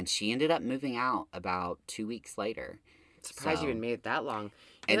 And she ended up moving out about 2 weeks later. Surprised you even made it that long.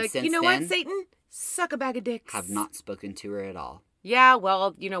 And You're like, since you know then, what, Satan? Suck a bag of dicks. have not spoken to her at all. Yeah,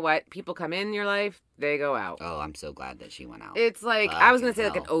 well, you know what? People come in your life, they go out. Oh, I'm so glad that she went out. It's like, I was going to say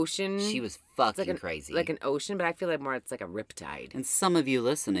Fucking like an ocean. She was fucking like crazy. Like an ocean, but I feel like more it's like a riptide. And some of you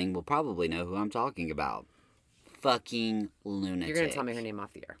listening will probably know who I'm talking about. Fucking lunatic. You're going to tell me her name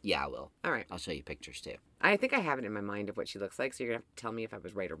off the air. Yeah, I will. All right. I'll show you pictures too. I think I have it in my mind of what she looks like, so you're going to have to tell me if I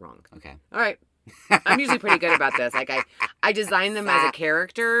was right or wrong. Okay. All right. I'm usually pretty good about this. Like, I design them as a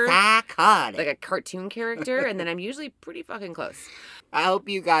character. Psychotic. Like a cartoon character, and then I'm usually pretty fucking close. I hope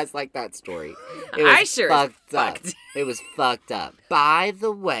you guys like that story. It I sure fucked up. fucked. It was fucked up. By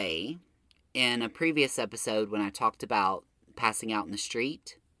the way, in a previous episode when I talked about passing out in the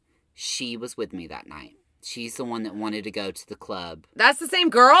street, she was with me that night. She's the one that wanted to go to the club. That's the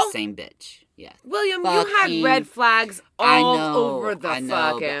same girl? Same bitch. Yes. William, Fucking- you had red flags all over the I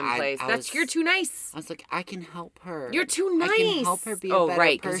know, but fucking place. You're too nice. I was like, I can help her. You're too nice. I can help her be a better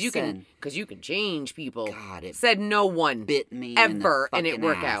right, person. because you can change people. God, it said no one bit me ever, in and the it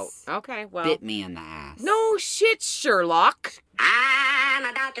worked ass. out. Okay, well, Bit me in the ass. no shit, Sherlock. I'm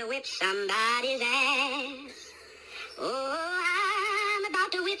about to whip somebody's ass. Oh, I'm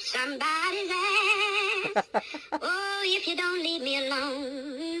about to whip somebody's ass. Oh, if you don't leave me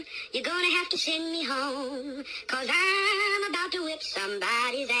alone, you're gonna have to send me home. 'Cause I'm about to whip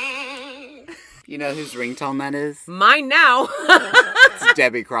somebody's ass. You know whose ringtone that is? Mine now. It's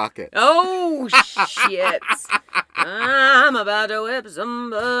Debbie Crockett. Oh, shit. I'm about to whip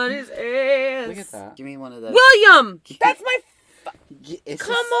somebody's ass. Look at that. Give me one of those. William, that's my... It's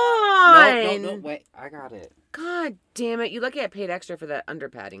Come just- on. No, wait. I got it. God damn it. You lucky I paid extra for that under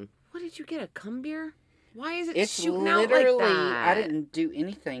padding. What did you get, a cum beer? Why is it It's shooting out literally, like that? I didn't do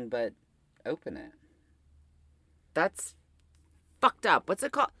anything but open it. That's fucked up. What's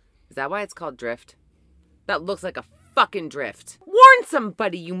it called? Is that why it's called drift? That looks like a fucking drift. Warn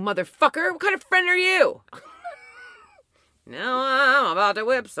somebody, you motherfucker. What kind of friend are you? Now I'm about to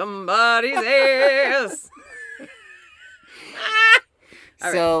whip somebody's ass.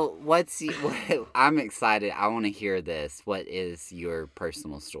 So, I'm excited. I want to hear this. What is your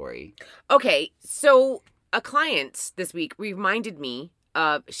personal story? Okay, so a client this week reminded me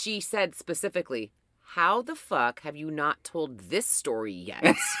she said specifically, how the fuck have you not told this story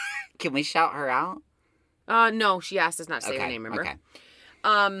yet? Can we shout her out? No, she asked us not to say her Okay, name, remember?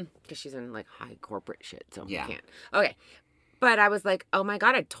 okay. Because she's in, like, high corporate shit, so Yeah. we can't. Okay. But I was like, oh, my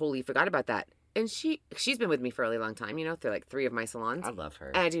God, I totally forgot about that. And she's been with me for a really long time, you know, through, like, 3 of my salons. I love her.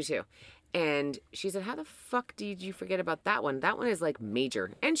 And I do, too. And she said, how the fuck did you forget about that one? That one is, like,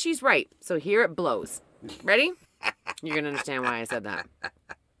 major. And she's right. So here it blows. Ready? You're going to understand why I said that.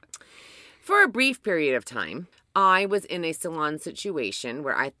 For a brief period of time, I was in a salon situation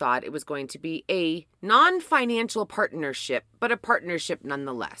where I thought it was going to be a non-financial partnership, but a partnership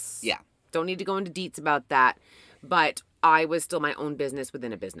nonetheless. Yeah. Don't need to go into deets about that, but I was still my own business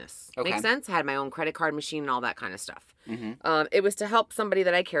within a business. Okay. Makes sense? Had my own credit card machine and all that kind of stuff. Mm-hmm. It was to help somebody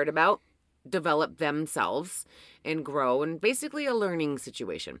that I cared about develop themselves and grow, and basically a learning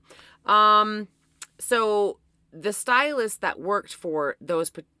situation. So the stylist that worked for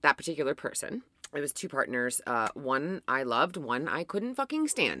that particular person, it was 2 partners. One I loved, one I couldn't fucking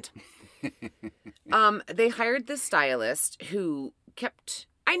stand. They hired this stylist who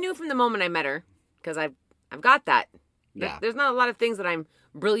I knew from the moment I met her, because I've got that. Yeah. There's not a lot of things that I'm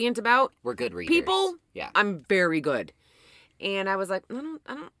brilliant about. We're good readers. People, Yeah. I'm very good. And I was like, I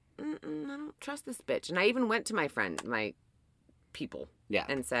don't trust this bitch. And I even went to my people, Yeah.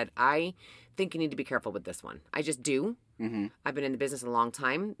 and said, I think you need to be careful with this one. I just do. Mm-hmm. I've been in the business a long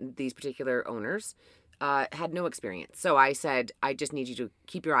time. These particular owners had no experience. So I said, I just need you to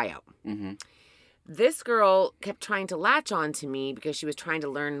keep your eye out. Mm-hmm. This girl kept trying to latch on to me because she was trying to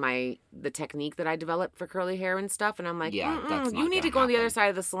learn the technique that I developed for curly hair and stuff. And I'm like, Yeah, that's not you need gonna to go on the other happen. side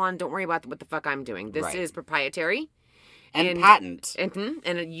of the salon. Don't worry about what the fuck I'm doing. This Right. is proprietary. And patent. And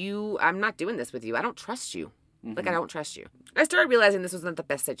I'm not doing this with you. I don't trust you. Mm-hmm. Like, I don't trust you. I started realizing this was not the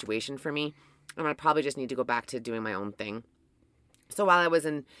best situation for me. And I probably just need to go back to doing my own thing. So while I was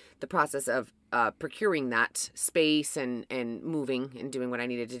in the process of procuring that space and moving and doing what I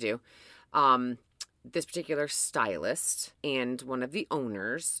needed to do, this particular stylist and one of the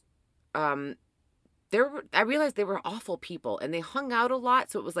owners, I realized they were awful people, and they hung out a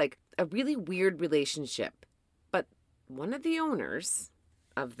lot. So it was like a really weird relationship. But one of the owners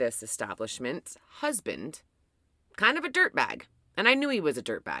of this establishment, husband, kind of a dirtbag. And I knew he was a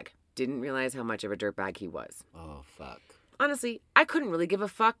dirtbag. Didn't realize how much of a dirtbag he was. Oh, fuck. Honestly, I couldn't really give a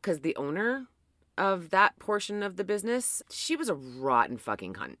fuck because the owner of that portion of the business, she was a rotten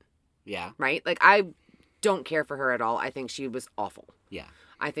fucking cunt, Yeah. right? Like, I don't care for her at all. I think she was awful. Yeah.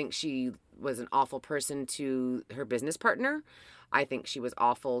 I think she was an awful person to her business partner. I think she was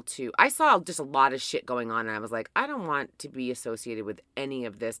awful to... I saw just a lot of shit going on, and I was like, I don't want to be associated with any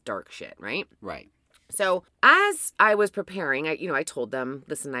of this dark shit, right? Right. So as I was preparing, I told them,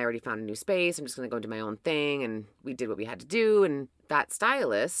 listen, I already found a new space. I'm just going to go do my own thing. And we did what we had to do. And that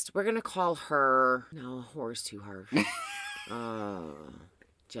stylist, we're going to call her... No, horror's too harsh.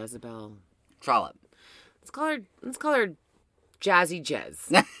 Jezebel. Trollop. Let's call her Jazzy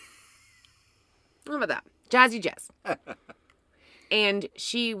Jez. How about that? Jazzy Jez. And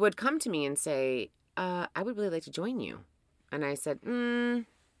she would come to me and say, I would really like to join you. And I said, no.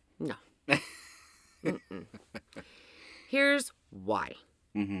 Mm-mm. Here's why.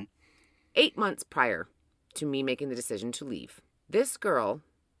 Mm-hmm. 8 months prior to me making the decision to leave, this girl,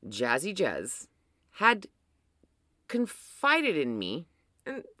 Jazzy Jez, had confided in me,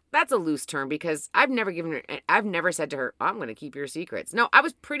 and that's a loose term because I've never said to her, I'm going to keep your secrets. No, I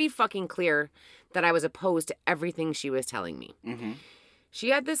was pretty fucking clear that I was opposed to everything she was telling me. Mm-hmm.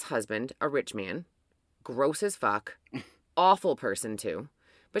 She had this husband, a rich man, gross as fuck, awful person too.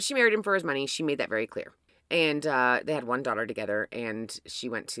 But she married him for his money. She made that very clear. And they had 1 daughter together, and she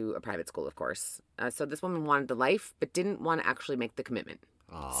went to a private school, of course. So this woman wanted the life, but didn't want to actually make the commitment.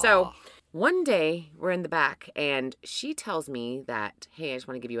 Aww. So one day, we're in the back, and she tells me that, hey, I just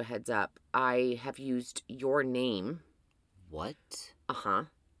want to give you a heads up. I have used your name. What?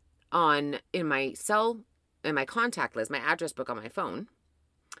 In my contact list, my address book on my phone.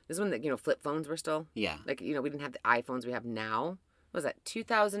 This is when the, flip phones were still. Yeah. Like, we didn't have the iPhones we have now. What was that?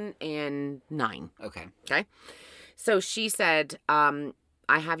 2009. Okay. Okay. So she said, I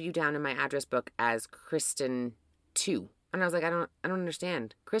have you down in my address book as Kristen 2. And I was like, I don't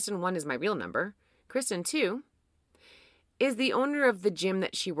understand. Kristen 1 is my real number. Kristen 2 is the owner of the gym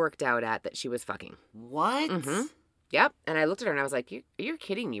that she worked out at that she was fucking. What? Mm-hmm. Yep. And I looked at her and I was like, you're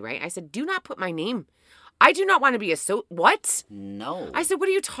kidding me, right? I said, do not put my name. I do not want to be what? No. I said, what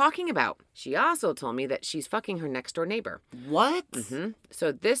are you talking about? She also told me that she's fucking her next door neighbor. What? Mm-hmm.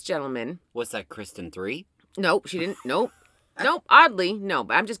 So this gentleman... Was that Kristen 3? Nope, she didn't. Nope. Nope, oddly, no.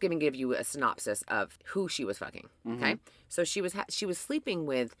 But I'm just going to give you a synopsis of who she was fucking, okay? So she was sleeping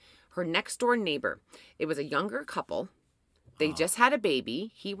with her next door neighbor. It was a younger couple. They just had a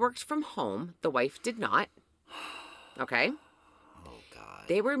baby. He worked from home. The wife did not. Okay? Oh, God.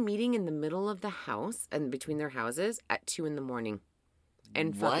 They were meeting in the middle of the house and between their houses at 2 in the morning.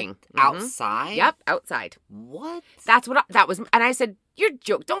 And fucking. What? Outside? Yep, outside. What? That's what that was. And I said, "You're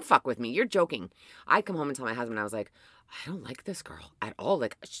joke. Don't fuck with me. You're joking." I come home and tell my husband, I was like, "I don't like this girl at all.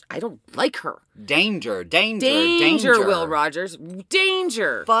 Like, I don't like her." Danger. Will Rogers.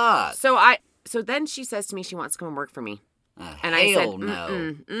 Danger. Fuck. So then she says to me she wants to come and work for me. And hell I said,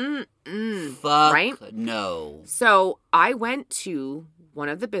 no. Fuck right? no. So I went to one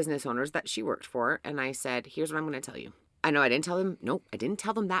of the business owners that she worked for, and I said, "Here's what I'm going to tell you." I know I didn't tell them. Nope, I didn't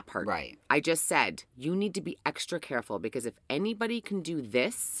tell them that part. Right. I just said, you need to be extra careful because if anybody can do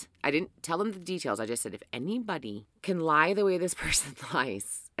this, I didn't tell them the details. I just said, if anybody can lie the way this person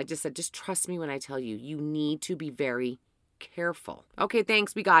lies, I just said, just trust me when I tell you, you need to be very careful. Okay,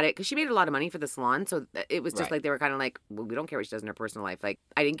 thanks. We got it. Because she made a lot of money for the salon. So it was just like, they were kind of like, well, we don't care what she does in her personal life. Like,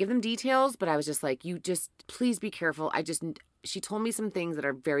 I didn't give them details, but I was just like, you just, please be careful. She told me some things that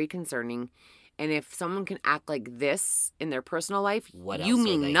are very concerning. And if someone can act like this in their personal life, you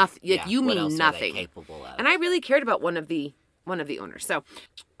mean nothing. Yeah, you what mean else nothing. Are they capable of? And I really cared about one of the owners. So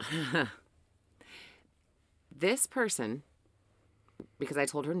this person, because I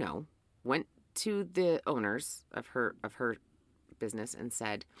told her no, went to the owners of her business and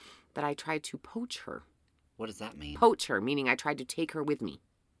said that I tried to poach her. What does that mean? Poach her, meaning I tried to take her with me.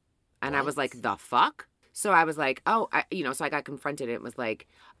 And I What? was like, the fuck? So I was like, so I got confronted. It was like,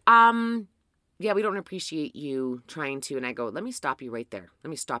 yeah, we don't appreciate you trying to. And I go, let me stop you right there. Let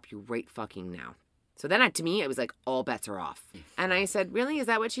me stop you right fucking now. So then to me, it was like, all bets are off. And I said, really? Is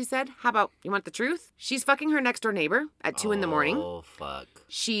that what she said? How about, you want the truth? She's fucking her next door neighbor at 2 in the morning. Oh, fuck.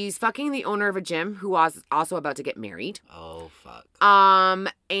 She's fucking the owner of a gym who was also about to get married. Oh, fuck.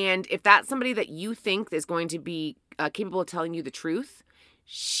 And if that's somebody that you think is going to be capable of telling you the truth,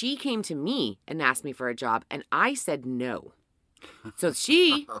 she came to me and asked me for a job, and I said no. So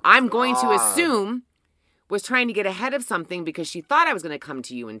I'm going to assume, was trying to get ahead of something because she thought I was going to come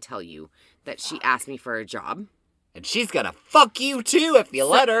to you and tell you that she asked me for a job. And she's gonna fuck you too if you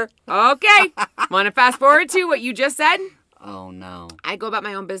let her. Okay. Want to fast forward to what you just said? Oh, no. I go about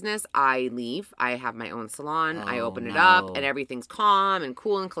my own business. I leave. I have my own salon. I Oh, open it no. up, and everything's calm and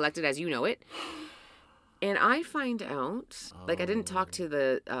cool and collected as you know it. And I find out, I didn't talk to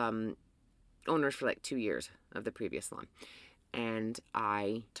the owners for 2 years of the previous salon. And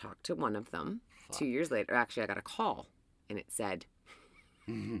I talked to one of them 2 years later. Actually, I got a call, and it said,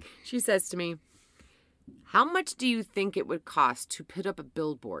 she says to me, how much do you think it would cost to put up a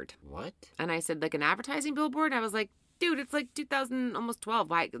billboard? What? And I said, like an advertising billboard? I was like, dude, it's like 2000, almost 12.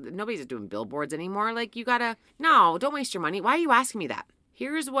 Why? Nobody's doing billboards anymore. Like, you gotta, no, don't waste your money. Why are you asking me that?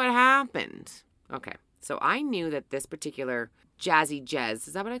 Here's what happened. Okay. So I knew that this particular Jazzy Jez,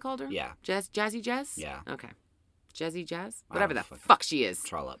 is that what I called her? Yeah. Jazzy Jez? Yeah. Okay. Jazzy Jazz? I Whatever don't the fucking- fuck she is.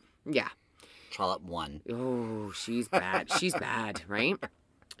 Trollop. Yeah. Trollop 1. Oh, she's bad. She's bad, right?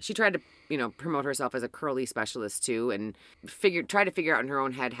 She tried to, promote herself as a curly specialist too, and tried to figure out in her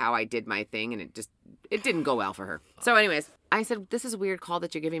own head how I did my thing, and it didn't go well for her. So anyways, I said, this is a weird call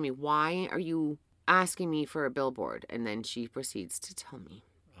that you're giving me. Why are you asking me for a billboard? And then she proceeds to tell me.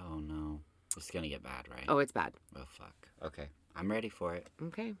 Oh, no. It's gonna get bad, right? Oh, it's bad. Oh, fuck. Okay. I'm ready for it.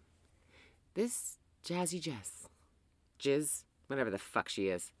 Okay. This Jazzy Jizz, whatever the fuck she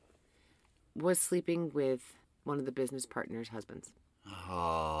is, was sleeping with one of the business partner's husbands.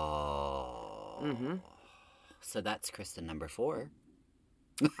 Oh. Mm-hmm. So that's Kristen number 4.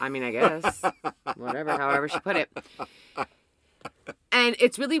 I mean, I guess. Whatever, however she put it. And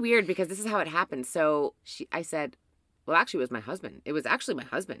it's really weird because this is how it happened. So I said, well, actually, it was my husband. It was actually my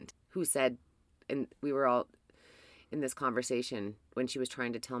husband who said, and we were all in this conversation when she was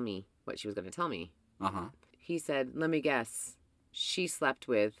trying to tell me what she was going to tell me. Uh-huh. He said, let me guess, she slept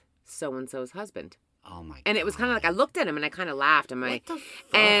with so-and-so's husband. Oh, my God. And it was kind of like, I looked at him and I kind of laughed. I'm like, What the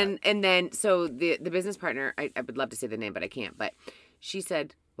fuck? and then, so the business partner, I would love to say the name, but I can't. But she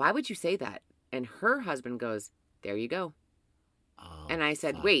said, why would you say that? And her husband goes, there you go. Oh, And I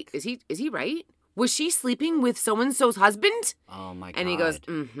said, fuck. wait, is he right? Was she sleeping with so-and-so's husband? Oh, my God. And he goes,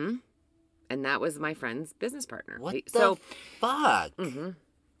 mm-hmm. And that was my friend's business partner. What the So, fuck? mm-hmm.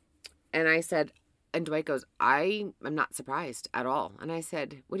 And I said, and Dwight goes, I am not surprised at all. And I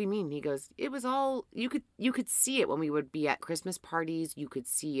said, what do you mean? He goes, it was all, you could see it when we would be at Christmas parties. You could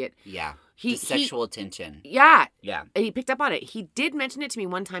see it. Yeah. The sexual attention. Yeah. Yeah. And he picked up on it. He did mention it to me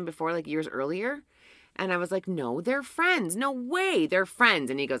one time before, years earlier. And I was like, no, they're friends. No way. They're friends.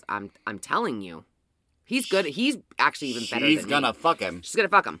 And he goes, I'm telling you. He's good. He's actually even better than me. She's gonna fuck him. She's going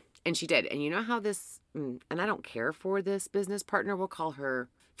to fuck him. And she did. And you know how this, and I don't care for this business partner, we'll call her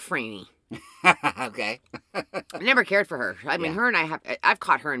Franny. Okay. I never cared for her. I mean, Yeah. her and I've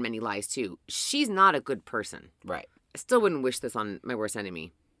caught her in many lies too. She's not a good person. Right. I still wouldn't wish this on my worst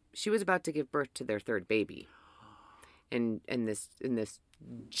enemy. She was about to give birth to their third baby. And this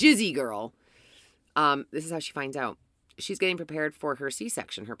jizzy girl, this is how she finds out. She's getting prepared for her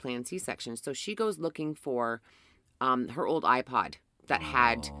C-section, her planned C-section. So she goes looking for her old iPod that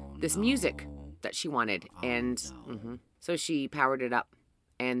had this music that she wanted. So she powered it up,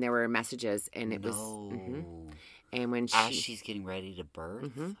 and there were messages, and it was... And when as she's getting ready to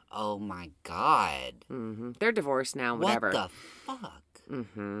birth? Oh, my God. They're divorced now, whatever. What the fuck?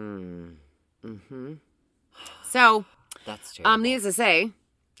 So, That's terrible. needless to say,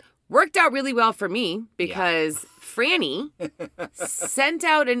 worked out really well for me because Franny sent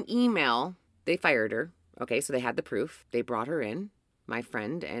out an email. They fired her. Okay, so they had the proof. They brought her in. My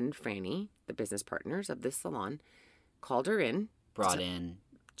friend and Franny, the business partners of this salon, called her in. Brought in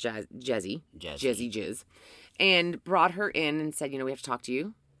Jezzy, and brought her in and said, we have to talk to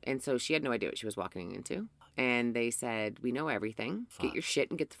you. And so she had no idea what she was walking into. And they said, we know everything. Get your shit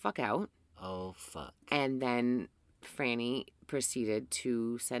and get the fuck out. Oh, fuck. And then Franny proceeded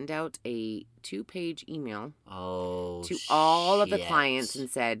to send out a 2-page email to all of the clients and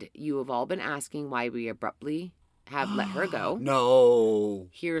said, you have all been asking why we abruptly have let her go. No.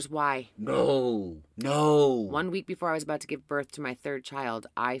 Here's why. No. 1 week before I was about to give birth to my third child,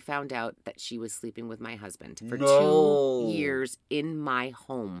 I found out that she was sleeping with my husband for 2 years in my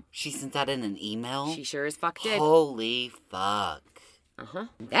home. She sent that in an email? She sure as fuck did. Holy fuck.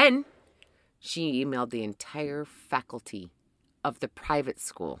 Then she emailed the entire faculty of the private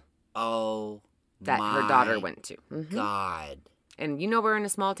school that her daughter went to. God. And we're in a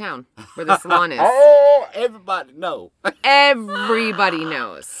small town where the salon is. Oh, everybody know. Everybody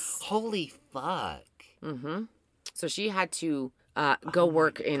knows. Holy fuck. So she had to go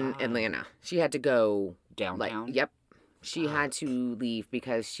work in Atlanta. She had to go downtown. Yep. She had to leave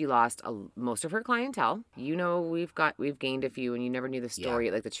because she lost most of her clientele. We've gained a few, and you never knew the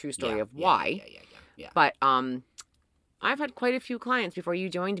story, like the true story of why. Yeah. But I've had quite a few clients before you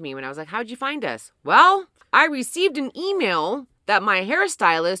joined me when I was like, how'd you find us? Well, I received an email that my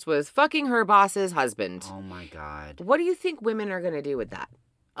hairstylist was fucking her boss's husband. Oh, my God. What do you think women are going to do with that?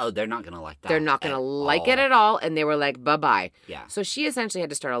 Oh, they're not going to like that. They're not going to like it at all, and they were like, bye-bye. Yeah. So she essentially had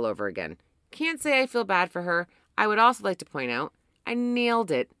to start all over again. Can't say I feel bad for her. I would also like to point out, I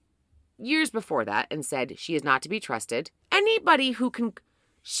nailed it years before that and said she is not to be trusted. Anybody who can...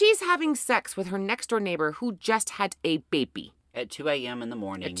 She's having sex with her next-door neighbor who just had a baby. At 2 a.m. in the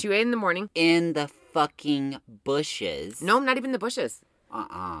morning. At 2 a.m. in the morning. In the fucking bushes. No, not even the bushes.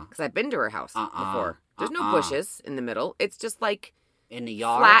 Because I've been to her house before. There's no bushes in the middle. It's just like... In the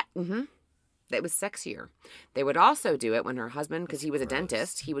yard? Flat. That was sexier. They would also do it when her husband, because he was a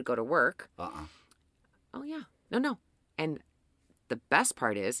dentist, he would go to work. Oh, yeah. No. And the best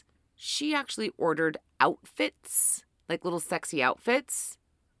part is, she actually ordered outfits, like little sexy outfits.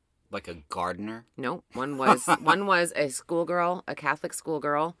 Like a gardener? No, one was a schoolgirl, a Catholic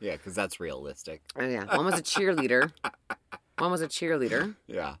schoolgirl. Yeah, because that's realistic. Oh, yeah. One was a cheerleader.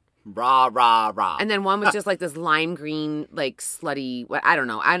 Yeah. Rah, rah, rah. And then one was just like this lime green, like slutty, I don't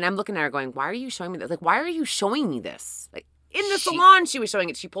know. And I'm looking at her going, why are you showing me this? Like, why are you showing me this? Like, in the salon, she was showing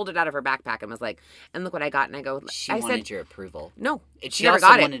it. She pulled it out of her backpack and was like, and look what I got. And I go, She wanted your approval. No. She never also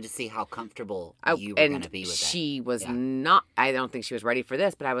got wanted to see how comfortable you were going to be with it. She was not, I don't think she was ready for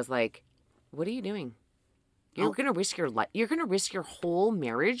this, but I was like, what are you doing? You're going to risk your life. You're going to risk your whole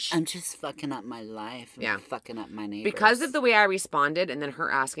marriage. I'm just fucking up my life. I'm fucking up my neighbors. Because of the way I responded and then her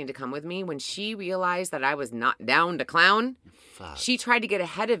asking to come with me, when she realized that I was not down to clown, she tried to get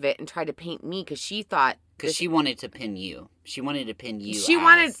ahead of it and tried to paint me because she thought... Because she wanted to pin you. She wanted to pin you as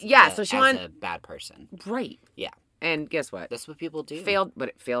a bad person. Right. Yeah. And guess what? That's what people do. But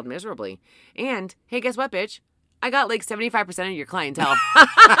it failed miserably. And, hey, guess what, bitch? I got like 75% of your clientele.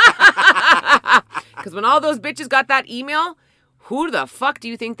 Because when all those bitches got that email, who the fuck do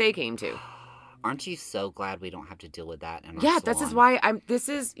you think they came to? Aren't you so glad we don't have to deal with that in our salon? this is why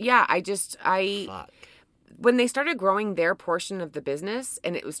Fuck. When they started growing their portion of the business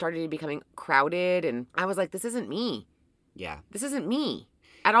and it started becoming crowded, and I was like, this isn't me. Yeah. This isn't me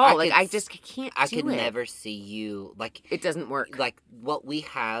at all. I just can't do it. I could never see you, like... It doesn't work. Like, what we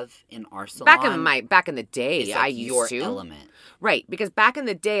have in our salon... Back in the day, I used to. Your element. Right, because back in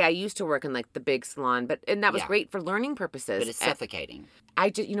the day, I used to work in, like, the big salon, and that was great for learning purposes. But it's suffocating.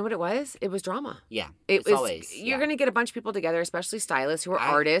 You know what it was? It was drama. Yeah, it was always... You're going to get a bunch of people together, especially stylists who are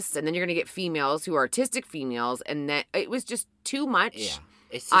artists, and then you're going to get females who are artistic females, and that it was just too much. Yeah,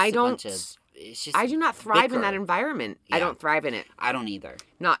 it's just it's just I do not thrive in bicker. that environment. Yeah. I don't thrive in it. I don't either.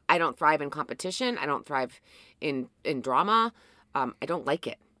 I don't thrive in competition. I don't thrive in drama. I don't like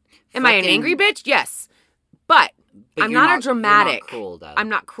it. Am I an angry bitch? Yes. But I'm you're not a dramatic. You're not cruel, though. I'm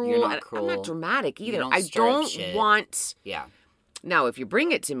not cruel. You're not cruel. I'm not dramatic either. don't I stir up don't shit. want. Yeah. Now, if you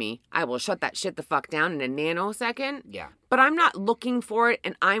bring it to me, I will shut that shit the fuck down in a nanosecond. Yeah. But I'm not looking for it,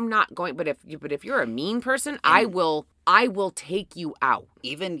 and I'm not going. But if you're a mean person, I will take you out.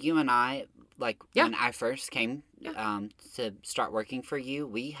 Even you and I, like Yeah. when I first came to start working for you,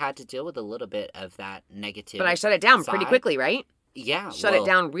 we had to deal with a little bit of that negative. But I shut it down pretty side. quickly, right? Yeah. Shut it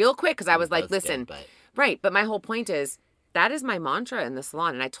down real quick because I was like, listen, but right. But my whole point is that is my mantra in the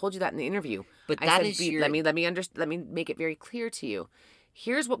salon, and I told you that in the interview. But I that said, is your... let me make it very clear to you.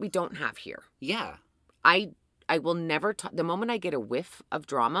 Here's what we don't have here. Yeah. I will never the moment I get a whiff of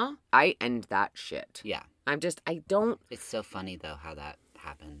drama, I end that shit. Yeah. I don't. It's so funny though how that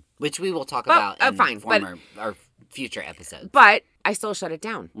happened, which we will talk about in our future episodes. But I still shut it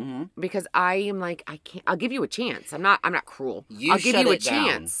down Mm-hmm. because I am like, I can't. I'll give you a chance. I'm not cruel. You I'll give shut you a it down,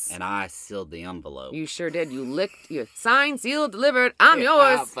 chance. and I sealed the envelope. You sure did. You licked. You signed, sealed, delivered. I'm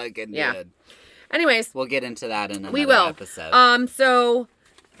yours. I fucking Yeah. did. Anyways, We'll get into that in another we will. episode. So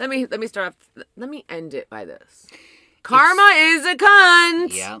let me start off. Let me end it by this. Karma is a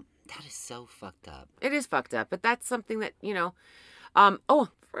cunt. Yeah. That is so fucked up. It is fucked up, but that's something that,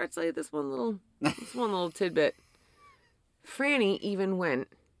 before I tell you this one little tidbit. Franny even went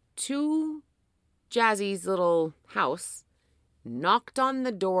to Jazzy's little house, knocked on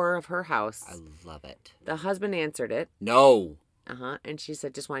the door of her house. I love it. The husband answered it. No. And she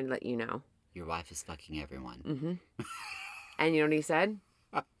said, just wanted to let you know. Your wife is fucking everyone. Mm-hmm. And you know what he said?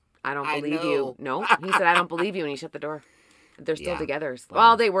 I don't I believe know. you. No, he said, I don't believe you. And he shut the door. They're still Yeah. together. Wow.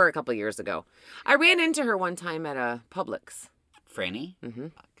 Well, they were a couple of years ago. I ran into her one time at a Publix. Franny? Mm-hmm.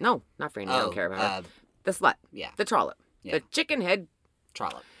 No, not Franny. I don't care about her. The slut. Yeah. The trollop. Yeah. The chicken head.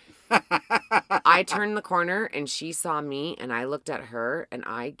 Trollop. I turned the corner and she saw me and I looked at her and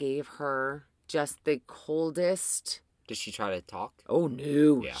I gave her just the coldest. Did she try to talk? Oh,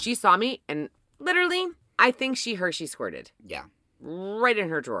 no. Yeah. She saw me and literally, I think she squirted. Yeah. Right in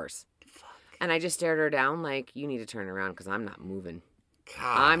her drawers. Fuck. And I just stared her down like, you need to turn around because I'm not moving.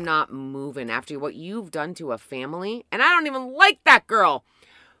 God. I'm not moving after what you've done to a family. And I don't even like that girl.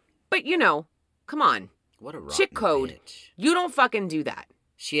 But, come on. What a rotten Chick code. bitch. You don't fucking do that.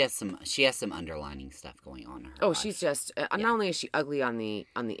 She has some underlining stuff going on in her Oh, life. she's just not only is she ugly on the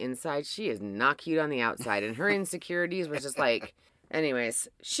inside, she is not cute on the outside. And her insecurities were just like, anyways,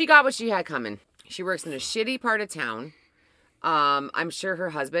 she got what she had coming. She works in a shitty part of town. I'm sure her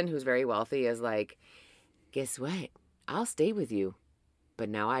husband, who's very wealthy, is like, guess what? I'll stay with you. But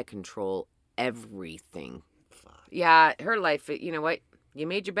now I control everything. Fuck. Yeah, her life, you know what? You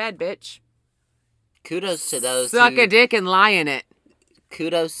made your bed, bitch. Kudos to those Suck who, a dick and lie in it.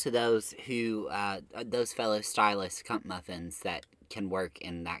 Kudos to those who, those fellow stylists, cunt muffins that can work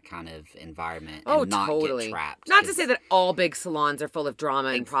in that kind of environment and not totally. get trapped. Not to say that all big salons are full of drama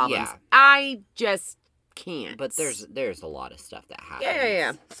and problems. yeah. I just can't. But there's a lot of stuff that happens.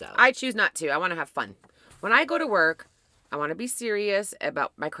 Yeah. So I choose not to. I want to have fun. When I go to work, I want to be serious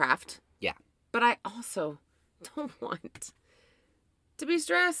about my craft. Yeah. But I also don't want to be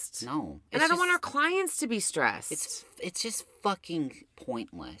stressed. No. And I don't want our clients to be stressed. It's just fucking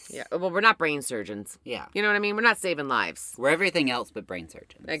pointless. Yeah. Well, we're not brain surgeons. Yeah. You know what I mean? We're not saving lives. We're everything else but brain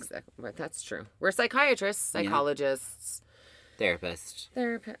surgeons. Exactly. Right. That's true. We're psychiatrists, psychologists, Therapists.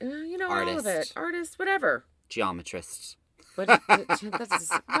 therapists, all of it. Artists. Artists, whatever. Geometrists. What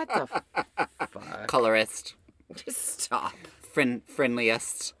the fuck? Colorist. Just stop.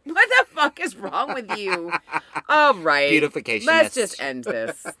 Friendliest. What the fuck is wrong with you? All right. Beautificationist. Let's just end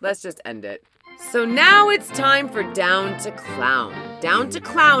this. Let's just end it. So now it's time for Down to Clown. Down to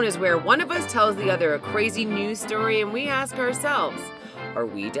Clown is where one of us tells the other a crazy news story and we ask ourselves, are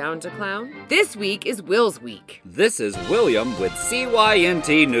we down to clown? This week is Will's week. This is William with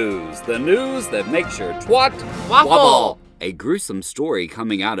CYNT News, the news that makes your twat Waffle. A gruesome story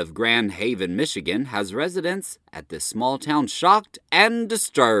coming out of Grand Haven, Michigan has residents at this small town shocked and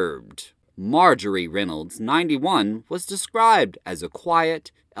disturbed. Marjorie Reynolds, 91, was described as a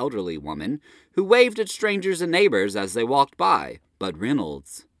quiet, elderly woman who waved at strangers and neighbors as they walked by. But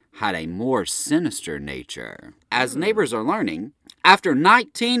Reynolds had a more sinister nature. As neighbors are learning, after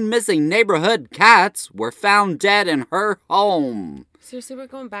 19 missing neighborhood cats were found dead in her home. Seriously, we're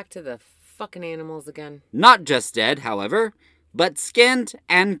going back to the fucking animals again. Not just dead, however, but skinned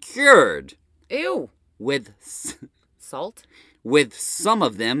and cured, Ew. with Salt? some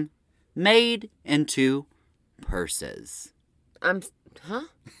of them made into purses. Huh?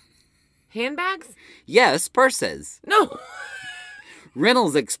 Handbags? Yes, purses. No.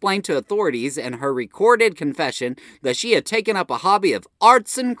 Reynolds explained to authorities in her recorded confession that she had taken up a hobby of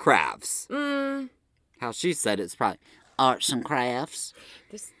arts and crafts. How she said it's probably arts and crafts.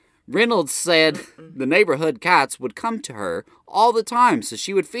 Reynolds said the neighborhood cats would come to her all the time so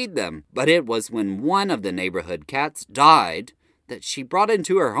she would feed them. But it was when one of the neighborhood cats died that she brought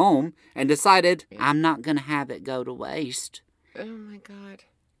into her home and decided, I'm not going to have it go to waste. Oh, my God.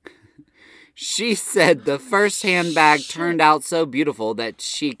 She said the first handbag turned out so beautiful that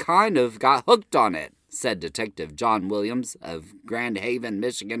she kind of got hooked on it, said Detective John Williams of Grand Haven,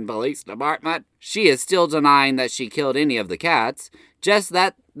 Michigan Police Department. She is still denying that she killed any of the cats, just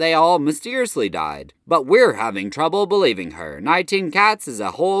that they all mysteriously died. But we're having trouble believing her. 19 cats is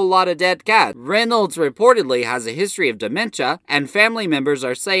a whole lot of dead cats. Reynolds reportedly has a history of dementia, and family members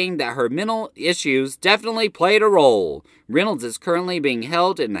are saying that her mental issues definitely played a role. Reynolds is currently being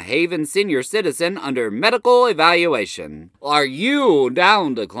held in the Haven Senior Citizen under medical evaluation. Are you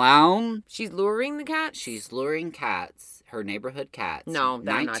down to clown? She's luring the cats? She's luring cats, her neighborhood cats. No, I'm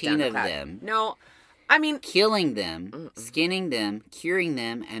not down 19 to of that. them. No, I mean... Killing them, skinning them, curing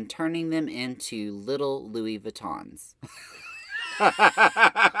them, and turning them into little Louis Vuittons.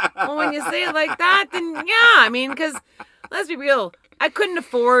 Well, when you say it like that, then yeah, I mean, because let's be real, I couldn't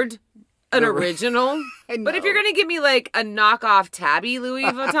afford an original. But if you're going to give me like a knockoff tabby Louis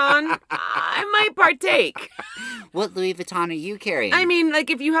Vuitton, I might partake. What Louis Vuitton are you carrying? I mean, like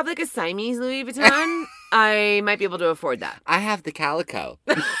if you have like a Siamese Louis Vuitton, I might be able to afford that. I have the calico.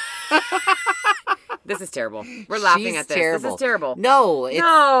 This is terrible. We're laughing at this. Terrible. This is terrible. No, it's...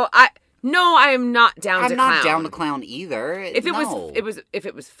 No, I am not down to clown. I'm not down to clown either. If it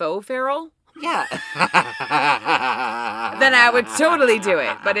was faux feral, yeah. then I would totally do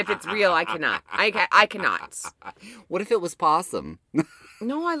it. But if it's real, I cannot. I cannot. What if it was possum?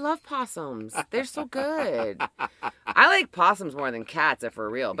 No, I love possums. They're so good. I like possums more than cats, if we're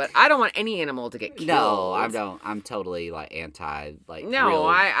real. But I don't want any animal to get killed. No, I don't. I'm totally like anti No, real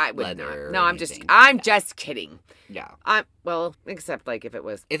I would leather not. No, anything. I'm just kidding. Yeah. Well, except like if it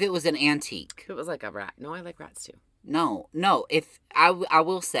was an antique. If it was like a rat. No, I like rats too. No. If I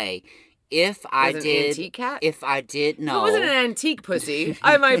will say, if I an did, antique cat? If I did, no. If it wasn't an antique pussy,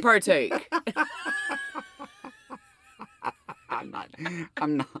 I might partake. I'm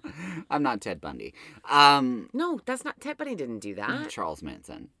not Ted Bundy. No, that's not Ted Bundy. Didn't do that. Charles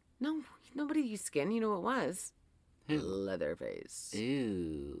Manson. No, nobody used skin. You know what it was? Leatherface.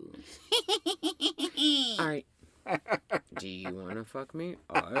 Ooh. All right. Do you want to fuck me?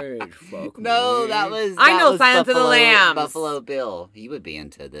 I'd fuck No, me. that was. I know was Silence of the Lambs. Buffalo Bill. He would be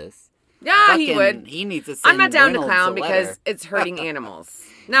into this. Yeah, he would. He needs to send I'm not down Reynolds to clown a because letter. it's hurting animals.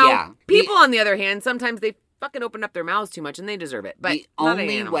 Now, Yeah, people, on the other hand, sometimes they fucking open up their mouths too much and they deserve it. But the not an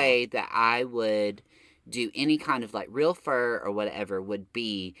only animal. way that I would do any kind of like real fur or whatever would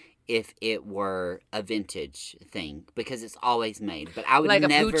be if it were a vintage thing, because it's always made. But I would like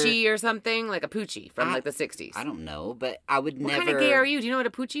never... a Poochie or something? Like a Poochie from like the 60s. I don't know, but I would What never... kind of gay are you? Do you know what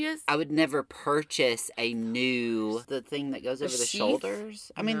a Poochie is? I would never purchase a new... The thing that goes over the sheath?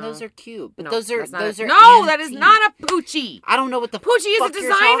 shoulders. I mean, No. those are cute, but No, those are that's not those a, are No, that is antique. not a Poochie. I don't know what the Poochie is a fuck you're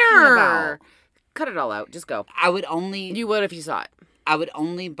talking designer. about. Cut it all out. Just go. I would only... You would if you saw it. I would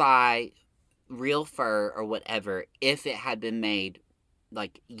only buy real fur or whatever if it had been made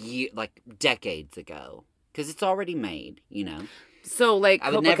like decades ago, because it's already made, you know. So like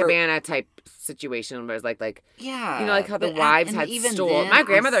I would never- Copacabana type situation where it's like Yeah, you know, like how the but- wives and had even stools. then, My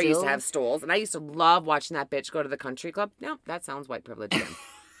grandmother I used to still- have stools, and I used to love watching that bitch go to the country club. No, that sounds white privilege again.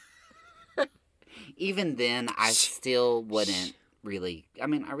 Even then, I still wouldn't really. I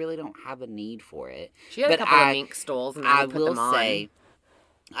mean, I really don't have a need for it. She had But a couple of mink stools, and I would put will them on. say,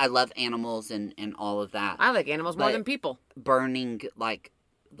 I love animals and all of that. I like animals more but- than people. Burning like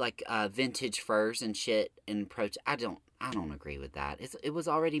vintage furs and shit and I don't agree with that. It was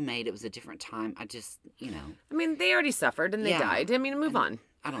already made. It was a different time. I just, you know. I mean, they already suffered and they Yeah. died. I mean, move on.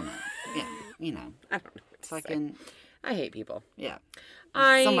 I don't know. Yeah, you know. I don't know what to say. Fucking I hate people. yeah.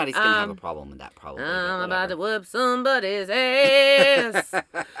 I, Somebody's gonna have a problem with that, probably. but I'm about to whatever. whoop somebody's ass.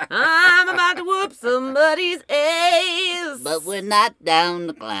 I'm about to whoop somebody's ass. But we're not down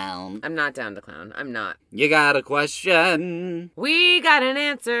to clown. I'm not down to clown. I'm not. You got a question? We got an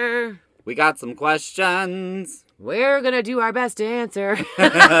answer. We got some questions. We're gonna do our best to answer.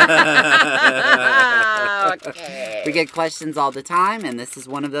 Okay. We get questions all the time, and this is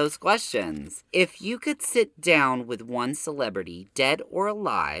one of those questions. If you could sit down with one celebrity, dead or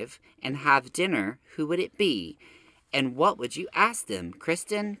alive, and have dinner, who would it be? And what would you ask them?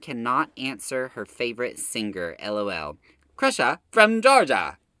 Kristen cannot answer her favorite singer, LOL. Krisha from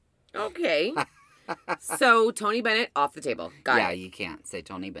Georgia. Okay. So, Tony Bennett off the table. Got Yeah, it. you can't say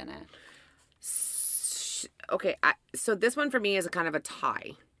Tony Bennett. Okay, so this one for me is a kind of a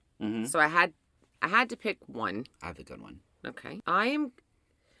tie. Mm-hmm. So I had to pick one. I have a good one. Okay. I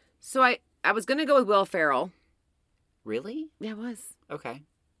was going to go with Will Ferrell. Really? Yeah, I was. Okay.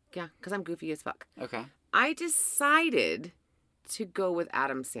 Yeah, because I'm goofy as fuck. Okay. I decided to go with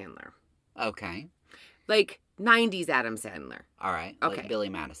Adam Sandler. Okay. Like 90s Adam Sandler. All right. Okay. Like Billy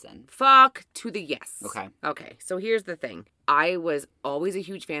Madison. Fuck to the yes. Okay. Okay, so here's the thing. I was always a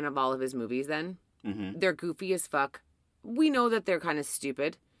huge fan of all of his movies then. Mm-hmm. They're goofy as fuck. We know that they're kind of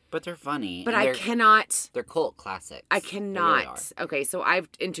stupid. But they're funny. But and I cannot. They're cult classics. I They really cannot. are. Okay, so I've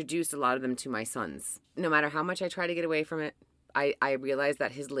introduced a lot of them to my sons. No matter how much I try to get away from it, I realize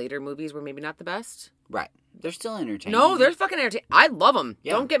that his later movies were maybe not the best. Right. They're still entertaining. No, they're fucking entertaining. I love them.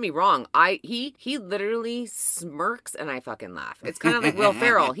 Yeah. Don't get me wrong. He literally smirks and I fucking laugh. It's kind of like Will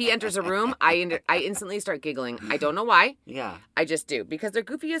Ferrell. He enters a room, I instantly start giggling. I don't know why. Yeah. I just do because they're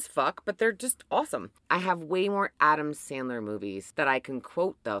goofy as fuck, but they're just awesome. I have way more Adam Sandler movies that I can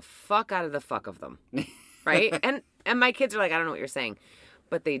quote the fuck out of the fuck of them, right? and my kids are like, I don't know what you're saying,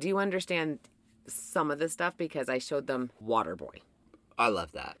 but they do understand some of the stuff because I showed them Waterboy. I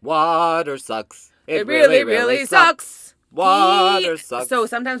love that. Water sucks. It really sucks. Water sucks. So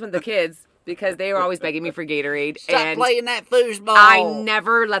sometimes when the kids, because they were always begging me for Gatorade, Stop and playing that foosball. I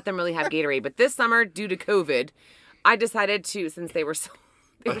never let them really have Gatorade. But this summer, due to COVID, I decided to, since they were so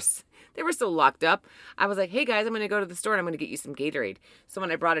locked up, I was like, hey guys, I'm going to go to the store and I'm going to get you some Gatorade. So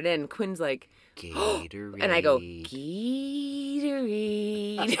when I brought it in, Quinn's like, Gatorade. and I go,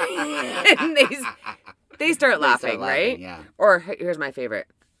 Gatorade. And they start laughing, right? Yeah. Or here's my favorite.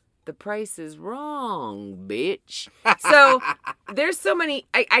 The price is wrong, bitch. So there's so many.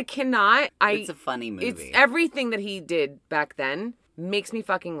 I cannot. It's a funny movie. It's everything that he did back then makes me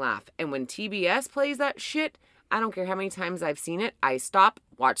fucking laugh. And when TBS plays that shit, I don't care how many times I've seen it. I stop,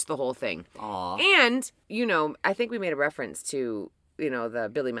 watch the whole thing. Aw. And, I think we made a reference to, the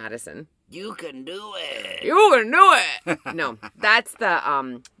Billy Madison. You can do it. You can do it. No, that's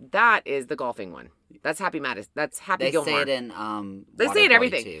that is the golfing one. That's Happy Madison. That's Happy They Gilmore. say it in They say it Waterboy,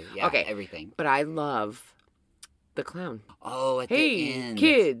 everything. Too. Yeah, Okay. everything. But I love the clown. Oh, at the Hey, end.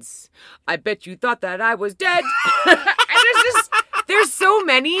 kids, I bet you thought that I was dead. And there's so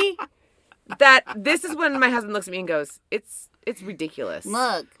many that this is when my husband looks at me and goes, it's ridiculous.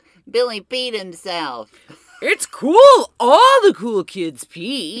 Look, Billy peed himself. It's cool. All the cool kids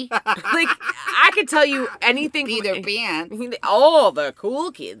pee. Like, I could tell you anything. Pee their pants. All the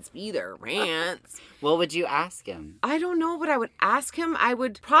cool kids pee their pants. What would you ask him? I don't know what I would ask him. I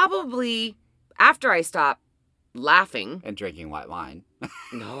would probably, after I stop laughing. And drinking white wine.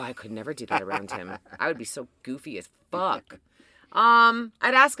 No, I could never do that around him. I would be so goofy as fuck. I'd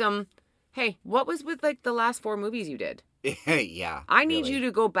ask him, hey, what was with the last 4 movies you did? Yeah. I need you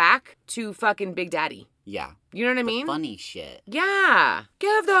to go back to fucking Big Daddy. Yeah. You know what I mean? Funny shit. Yeah.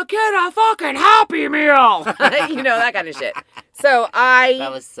 Give the kid a fucking Happy Meal. That kind of shit. So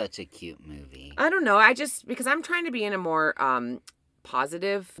That was such a cute movie. I don't know. Because I'm trying to be in a more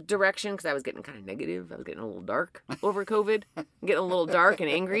positive direction because I was getting kind of negative. I was getting a little dark over COVID. I'm getting a little dark and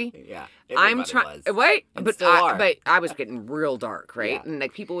angry. Yeah. I'm trying. Wait, but I was getting real dark, right? Yeah. And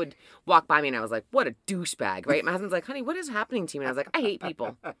people would walk by me, and I was like, "What a douchebag!" Right? My husband's like, "Honey, what is happening to you?" And I was like, "I hate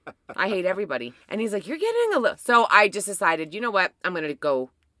people. I hate everybody." And he's like, "You're getting a little." So I just decided, you know what? I'm gonna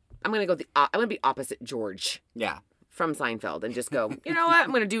be opposite George. Yeah. From Seinfeld, and just go. You know what?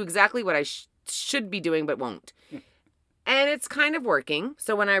 I'm gonna do exactly what I should be doing, but won't. And it's kind of working.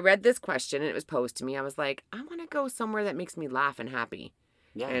 So when I read this question and it was posed to me, I was like, I want to go somewhere that makes me laugh and happy.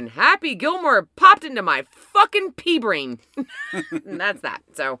 Yeah. And Happy Gilmore popped into my fucking pea brain. And that's that.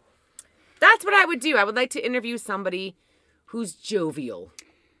 So that's what I would do. I would like to interview somebody who's jovial.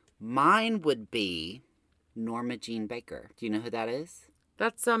 Mine would be Norma Jean Baker. Do you know who that is?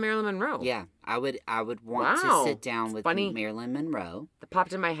 That's Marilyn Monroe. Yeah, I would want to sit down with funny. Marilyn Monroe. That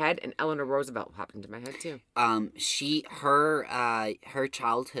popped in my head, and Eleanor Roosevelt popped into my head too. Her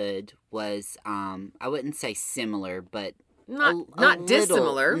childhood was I wouldn't say similar, but not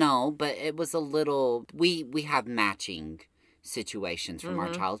dissimilar. No, but it was a little. We have matching situations from our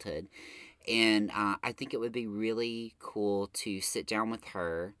childhood, and I think it would be really cool to sit down with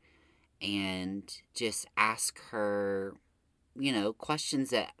her and just ask her, questions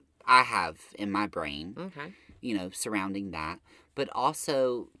that I have in my brain. Okay. Surrounding that. But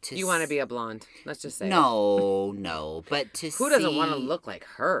also to... You want to be a blonde. Let's just say No. But to Who doesn't want to look like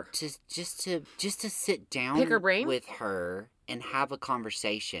her? Just to sit down Pick her brain? with her and have a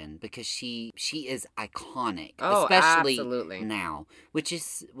conversation because she is iconic, Oh, especially absolutely. now, which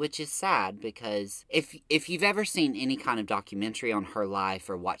is sad because if you've ever seen any kind of documentary on her life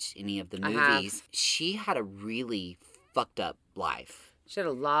or watched any of the movies, she had a really fucked up life. She had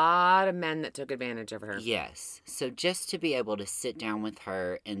a lot of men that took advantage of her. Yes. So just to be able to sit down with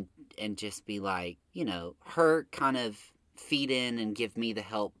her and just be like, you know, her kind of feed in and give me the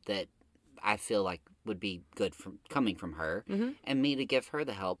help that I feel like would be good from coming from her, and me to give her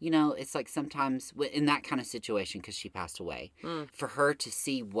the help. You know, it's like sometimes in that kind of situation, because she passed away, for her to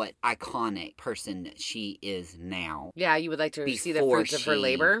see what iconic person she is now. Yeah, you would like to see the fruits of her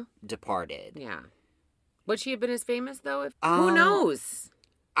labor. Departed. Yeah. Would she have been as famous though? Who knows?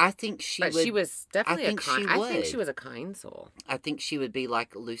 I think she would. But she was definitely I think she was a kind soul. I think she would be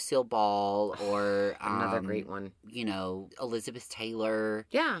like Lucille Ball or Another great one. You know, Elizabeth Taylor.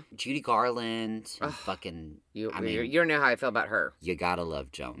 Yeah. Judy Garland. You don't know how I feel about her. You gotta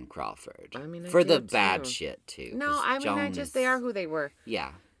love Joan Crawford. I mean, for the bad shit too. No, I mean, they are who they were.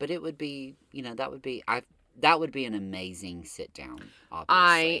 Yeah, but it would be, you know, that would be an amazing sit down. Obviously,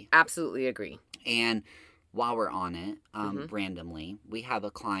 I absolutely agree. And while we're on it, randomly, we have a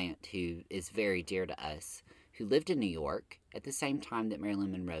client who is very dear to us who lived in New York at the same time that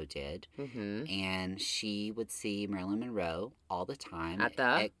Marilyn Monroe did. And she would see Marilyn Monroe all the time at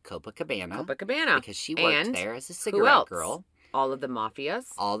Copacabana. Because she worked there as a cigarette girl. All of the mafias.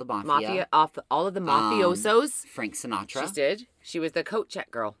 All the mafia. All of the mafiosos. Frank Sinatra. She did. She was the coat check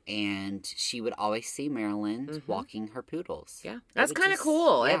girl. And she would always see Marilyn walking her poodles. Yeah. That's kind of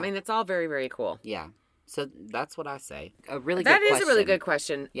cool. Yeah. I mean, it's all very, very cool. Yeah. So that's what I say. That is a really good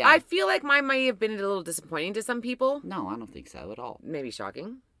question. Yeah. I feel like mine might have been a little disappointing to some people. No, I don't think so at all. Maybe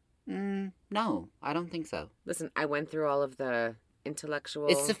shocking. No, I don't think so. Listen, I went through all of the intellectual...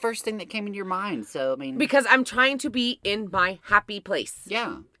 It's the first thing that came into your mind, so I mean... Because I'm trying to be in my happy place.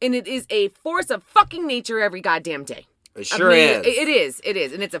 Yeah. And it is a force of fucking nature every goddamn day. It sure is. It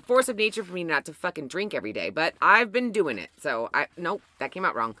is. And it's a force of nature for me not to fucking drink every day. But I've been doing it. So, nope, that came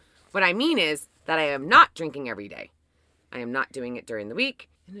out wrong. What I mean is that I am not drinking every day. I am not doing it during the week.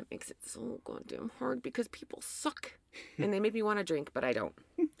 And it makes it so goddamn hard because people suck. And they make me want to drink, but I don't.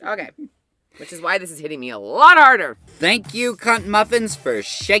 Okay. Which is why this is hitting me a lot harder. Thank you, Cunt Muffins, for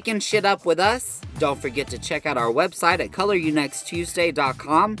shaking shit up with us. Don't forget to check out our website at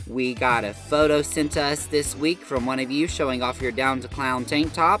coloryouNextTuesday.com. We got a photo sent to us this week from one of you showing off your down to clown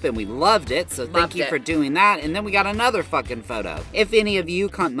tank top, and we loved it, so thank you for doing that. And then we got another fucking photo. If any of you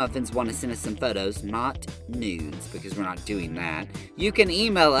Cunt Muffins want to send us some photos, not nudes, because we're not doing that, you can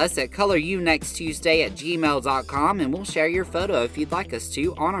email us at coloryouNextTuesday@gmail.com, and we'll share your photo if you'd like us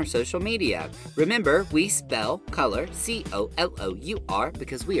to on our social media. Remember, we spell color COLOUR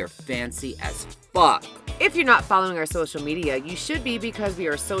because we are fancy as fuck. If you're not following our social media, you should be because we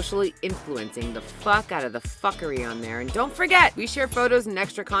are socially influencing the fuck out of the fuckery on there. And don't forget, we share photos and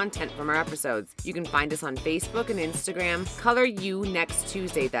extra content from our episodes. You can find us on Facebook and Instagram, Color You Next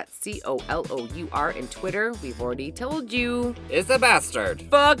Tuesday, that's COLOUR, and Twitter, we've already told you. It's a bastard.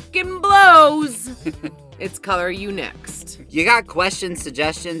 Fucking blows. It's Color You Next. You got questions,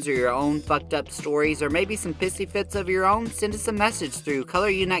 suggestions, or your own fucked up stories, or maybe some pissy fits of your own? Send us a message through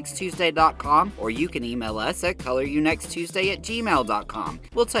coloryouNextTuesday.com, or you can email us at coloryouNextTuesday@gmail.com.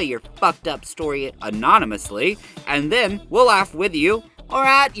 We'll tell your fucked up story anonymously, and then we'll laugh with you or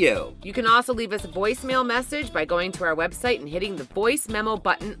at you. You can also leave us a voicemail message by going to our website and hitting the voice memo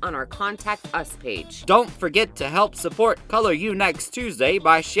button on our Contact Us page. Don't forget to help support Color You Next Tuesday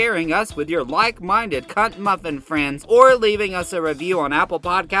by sharing us with your like-minded cunt muffin friends or leaving us a review on Apple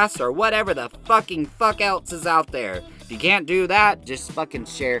Podcasts or whatever the fucking fuck else is out there. If you can't do that, just fucking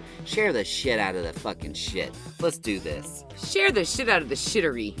share the shit out of the fucking shit. Let's do this. Share the shit out of the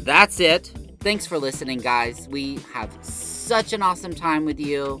shittery. That's it. Thanks for listening, guys. We have such an awesome time with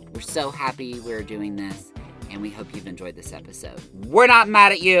you. We're so happy we're doing this, and we hope you've enjoyed this episode. We're not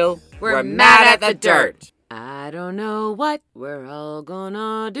mad at you. We're mad at the dirt. I don't know what we're all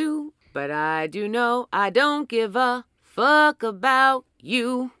gonna do, but I do know I don't give a fuck about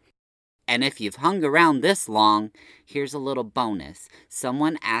you. And if you've hung around this long, here's a little bonus.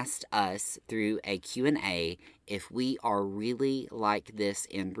 Someone asked us through a Q&A if we are really like this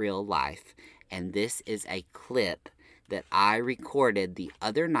in real life. And this is a clip that I recorded the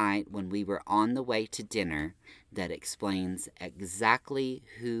other night when we were on the way to dinner that explains exactly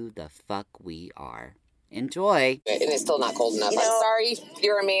who the fuck we are. Enjoy. And it's still not cold enough. I'm sorry,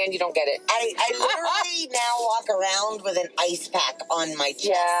 you're a man, you don't get it. I literally now walk around with an ice pack on my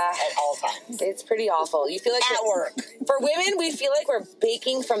chest at all times. It's pretty awful. You feel like At work. For women, we feel like we're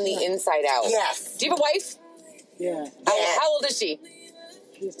baking from the inside out. Yes. Do you have a wife? Yeah. How old is she?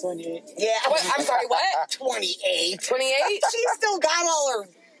 She's 28. Yeah. What? I'm sorry, what? 28. 28? She's still got all her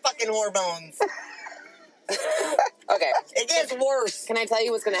fucking hormones. Okay. It gets worse. Can I tell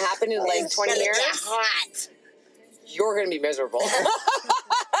you what's going to happen in like It's 20 gonna years? get hot. You're going to be miserable.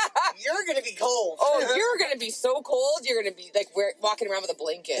 You're gonna be cold. Oh, you're going to be so cold, you're going to be like walking around with a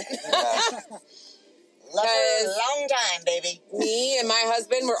blanket. Love her a long time, baby. Me and my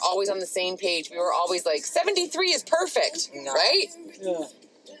husband were always on the same page. We were always like, 73 is perfect, right? Yeah.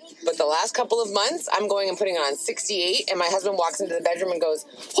 But the last couple of months, I'm going and putting on 68, and my husband walks into the bedroom and goes,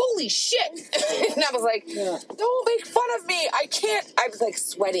 holy shit! And I was like, don't make fun of me. I can't. I was like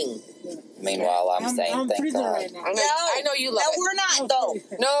sweating. Meanwhile, I'm saying I'm thank freezing God. right now. I know you love No, it. we're not, though.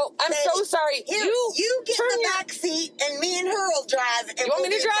 No, I'm so sorry. Here, you get in the back seat, and me and her will drive. And You want me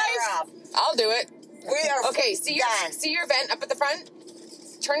we'll to be drive? better I'll do it. off. We are Okay, see your vent up at the front?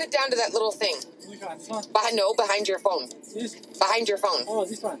 Turn it down to that little thing. Which one? This one? Behind your phone. This? Behind your phone. Oh,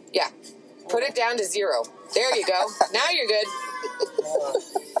 this one. Yeah. Put it down to 0. There you go. Now you're good.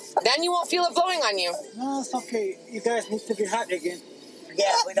 Then you won't feel it blowing on you. No, it's okay. You guys need to be hot again. Yeah,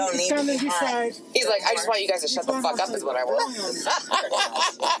 we don't need to Stand be on this hot. side. He's like, I just want you guys to shut the fuck up is what I want. He's like,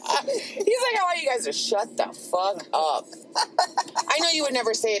 I want you guys to shut the fuck up. I know you would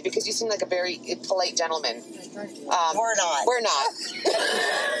never say it because you seem like a very polite gentleman. We're not. We're not.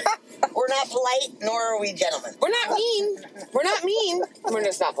 We're not polite, nor are we gentlemen. We're not mean. We're not mean. We're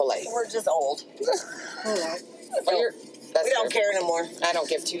just not polite. We're just old. All right. But that's We don't fair. care anymore. I don't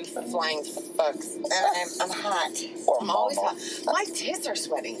give two flying fucks. And I'm hot. I'm always hot. My tits are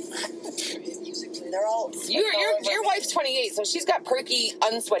sweating. They're all. Your wife's 28, so she's got perky,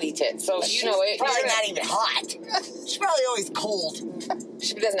 unsweaty tits. So you know it. Probably You're not even hot. She's probably always cold.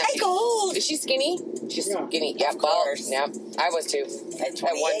 She doesn't have Hey, cold. Is she skinny? She's Yeah. skinny. Yep. Of course. Yep. I was too. At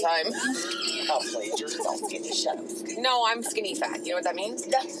At one 28? time. Oh, please, you're so skinny. Shut up. No, I'm skinny fat. You know what that means?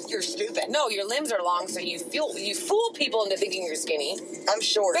 You're stupid. No, your limbs are long, so you fool people into thinking you're skinny. I'm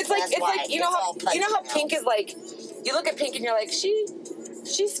short. It's like That's why. you know how It's Pink is like. You look at Pink and you're like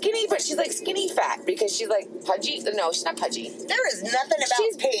she's skinny, but she's like skinny fat because she's like pudgy. No, she's not pudgy. There is nothing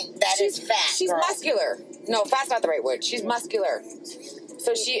about Pink that is fat. She's girl. muscular. No, fat's not the right word. She's muscular.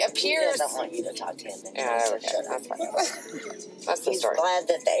 So she He appears. doesn't want you to talk to him. Yeah, okay, that's fine. That's the He's story. glad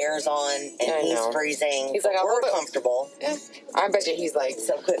that the air's on and I he's know. freezing. He's like, I we're hope it- comfortable. Yeah. I bet you he's like.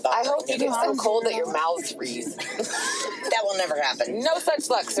 So quit I bothering hope you him. get so cold that your mouths freeze. That will never happen. No such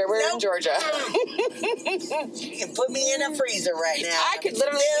luck, sir. We're in Nope. Georgia. You can put me in a freezer right now. I could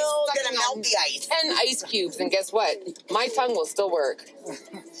literally be still sucking gonna melt on the ice. 10 ice cubes, and guess what? My tongue will still work.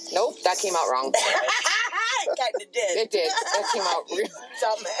 Nope, that came out wrong. It kind of did. It did. That came out real.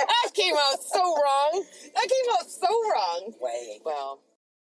 Dumbass. That came out so wrong. That came out so wrong. Way. Well.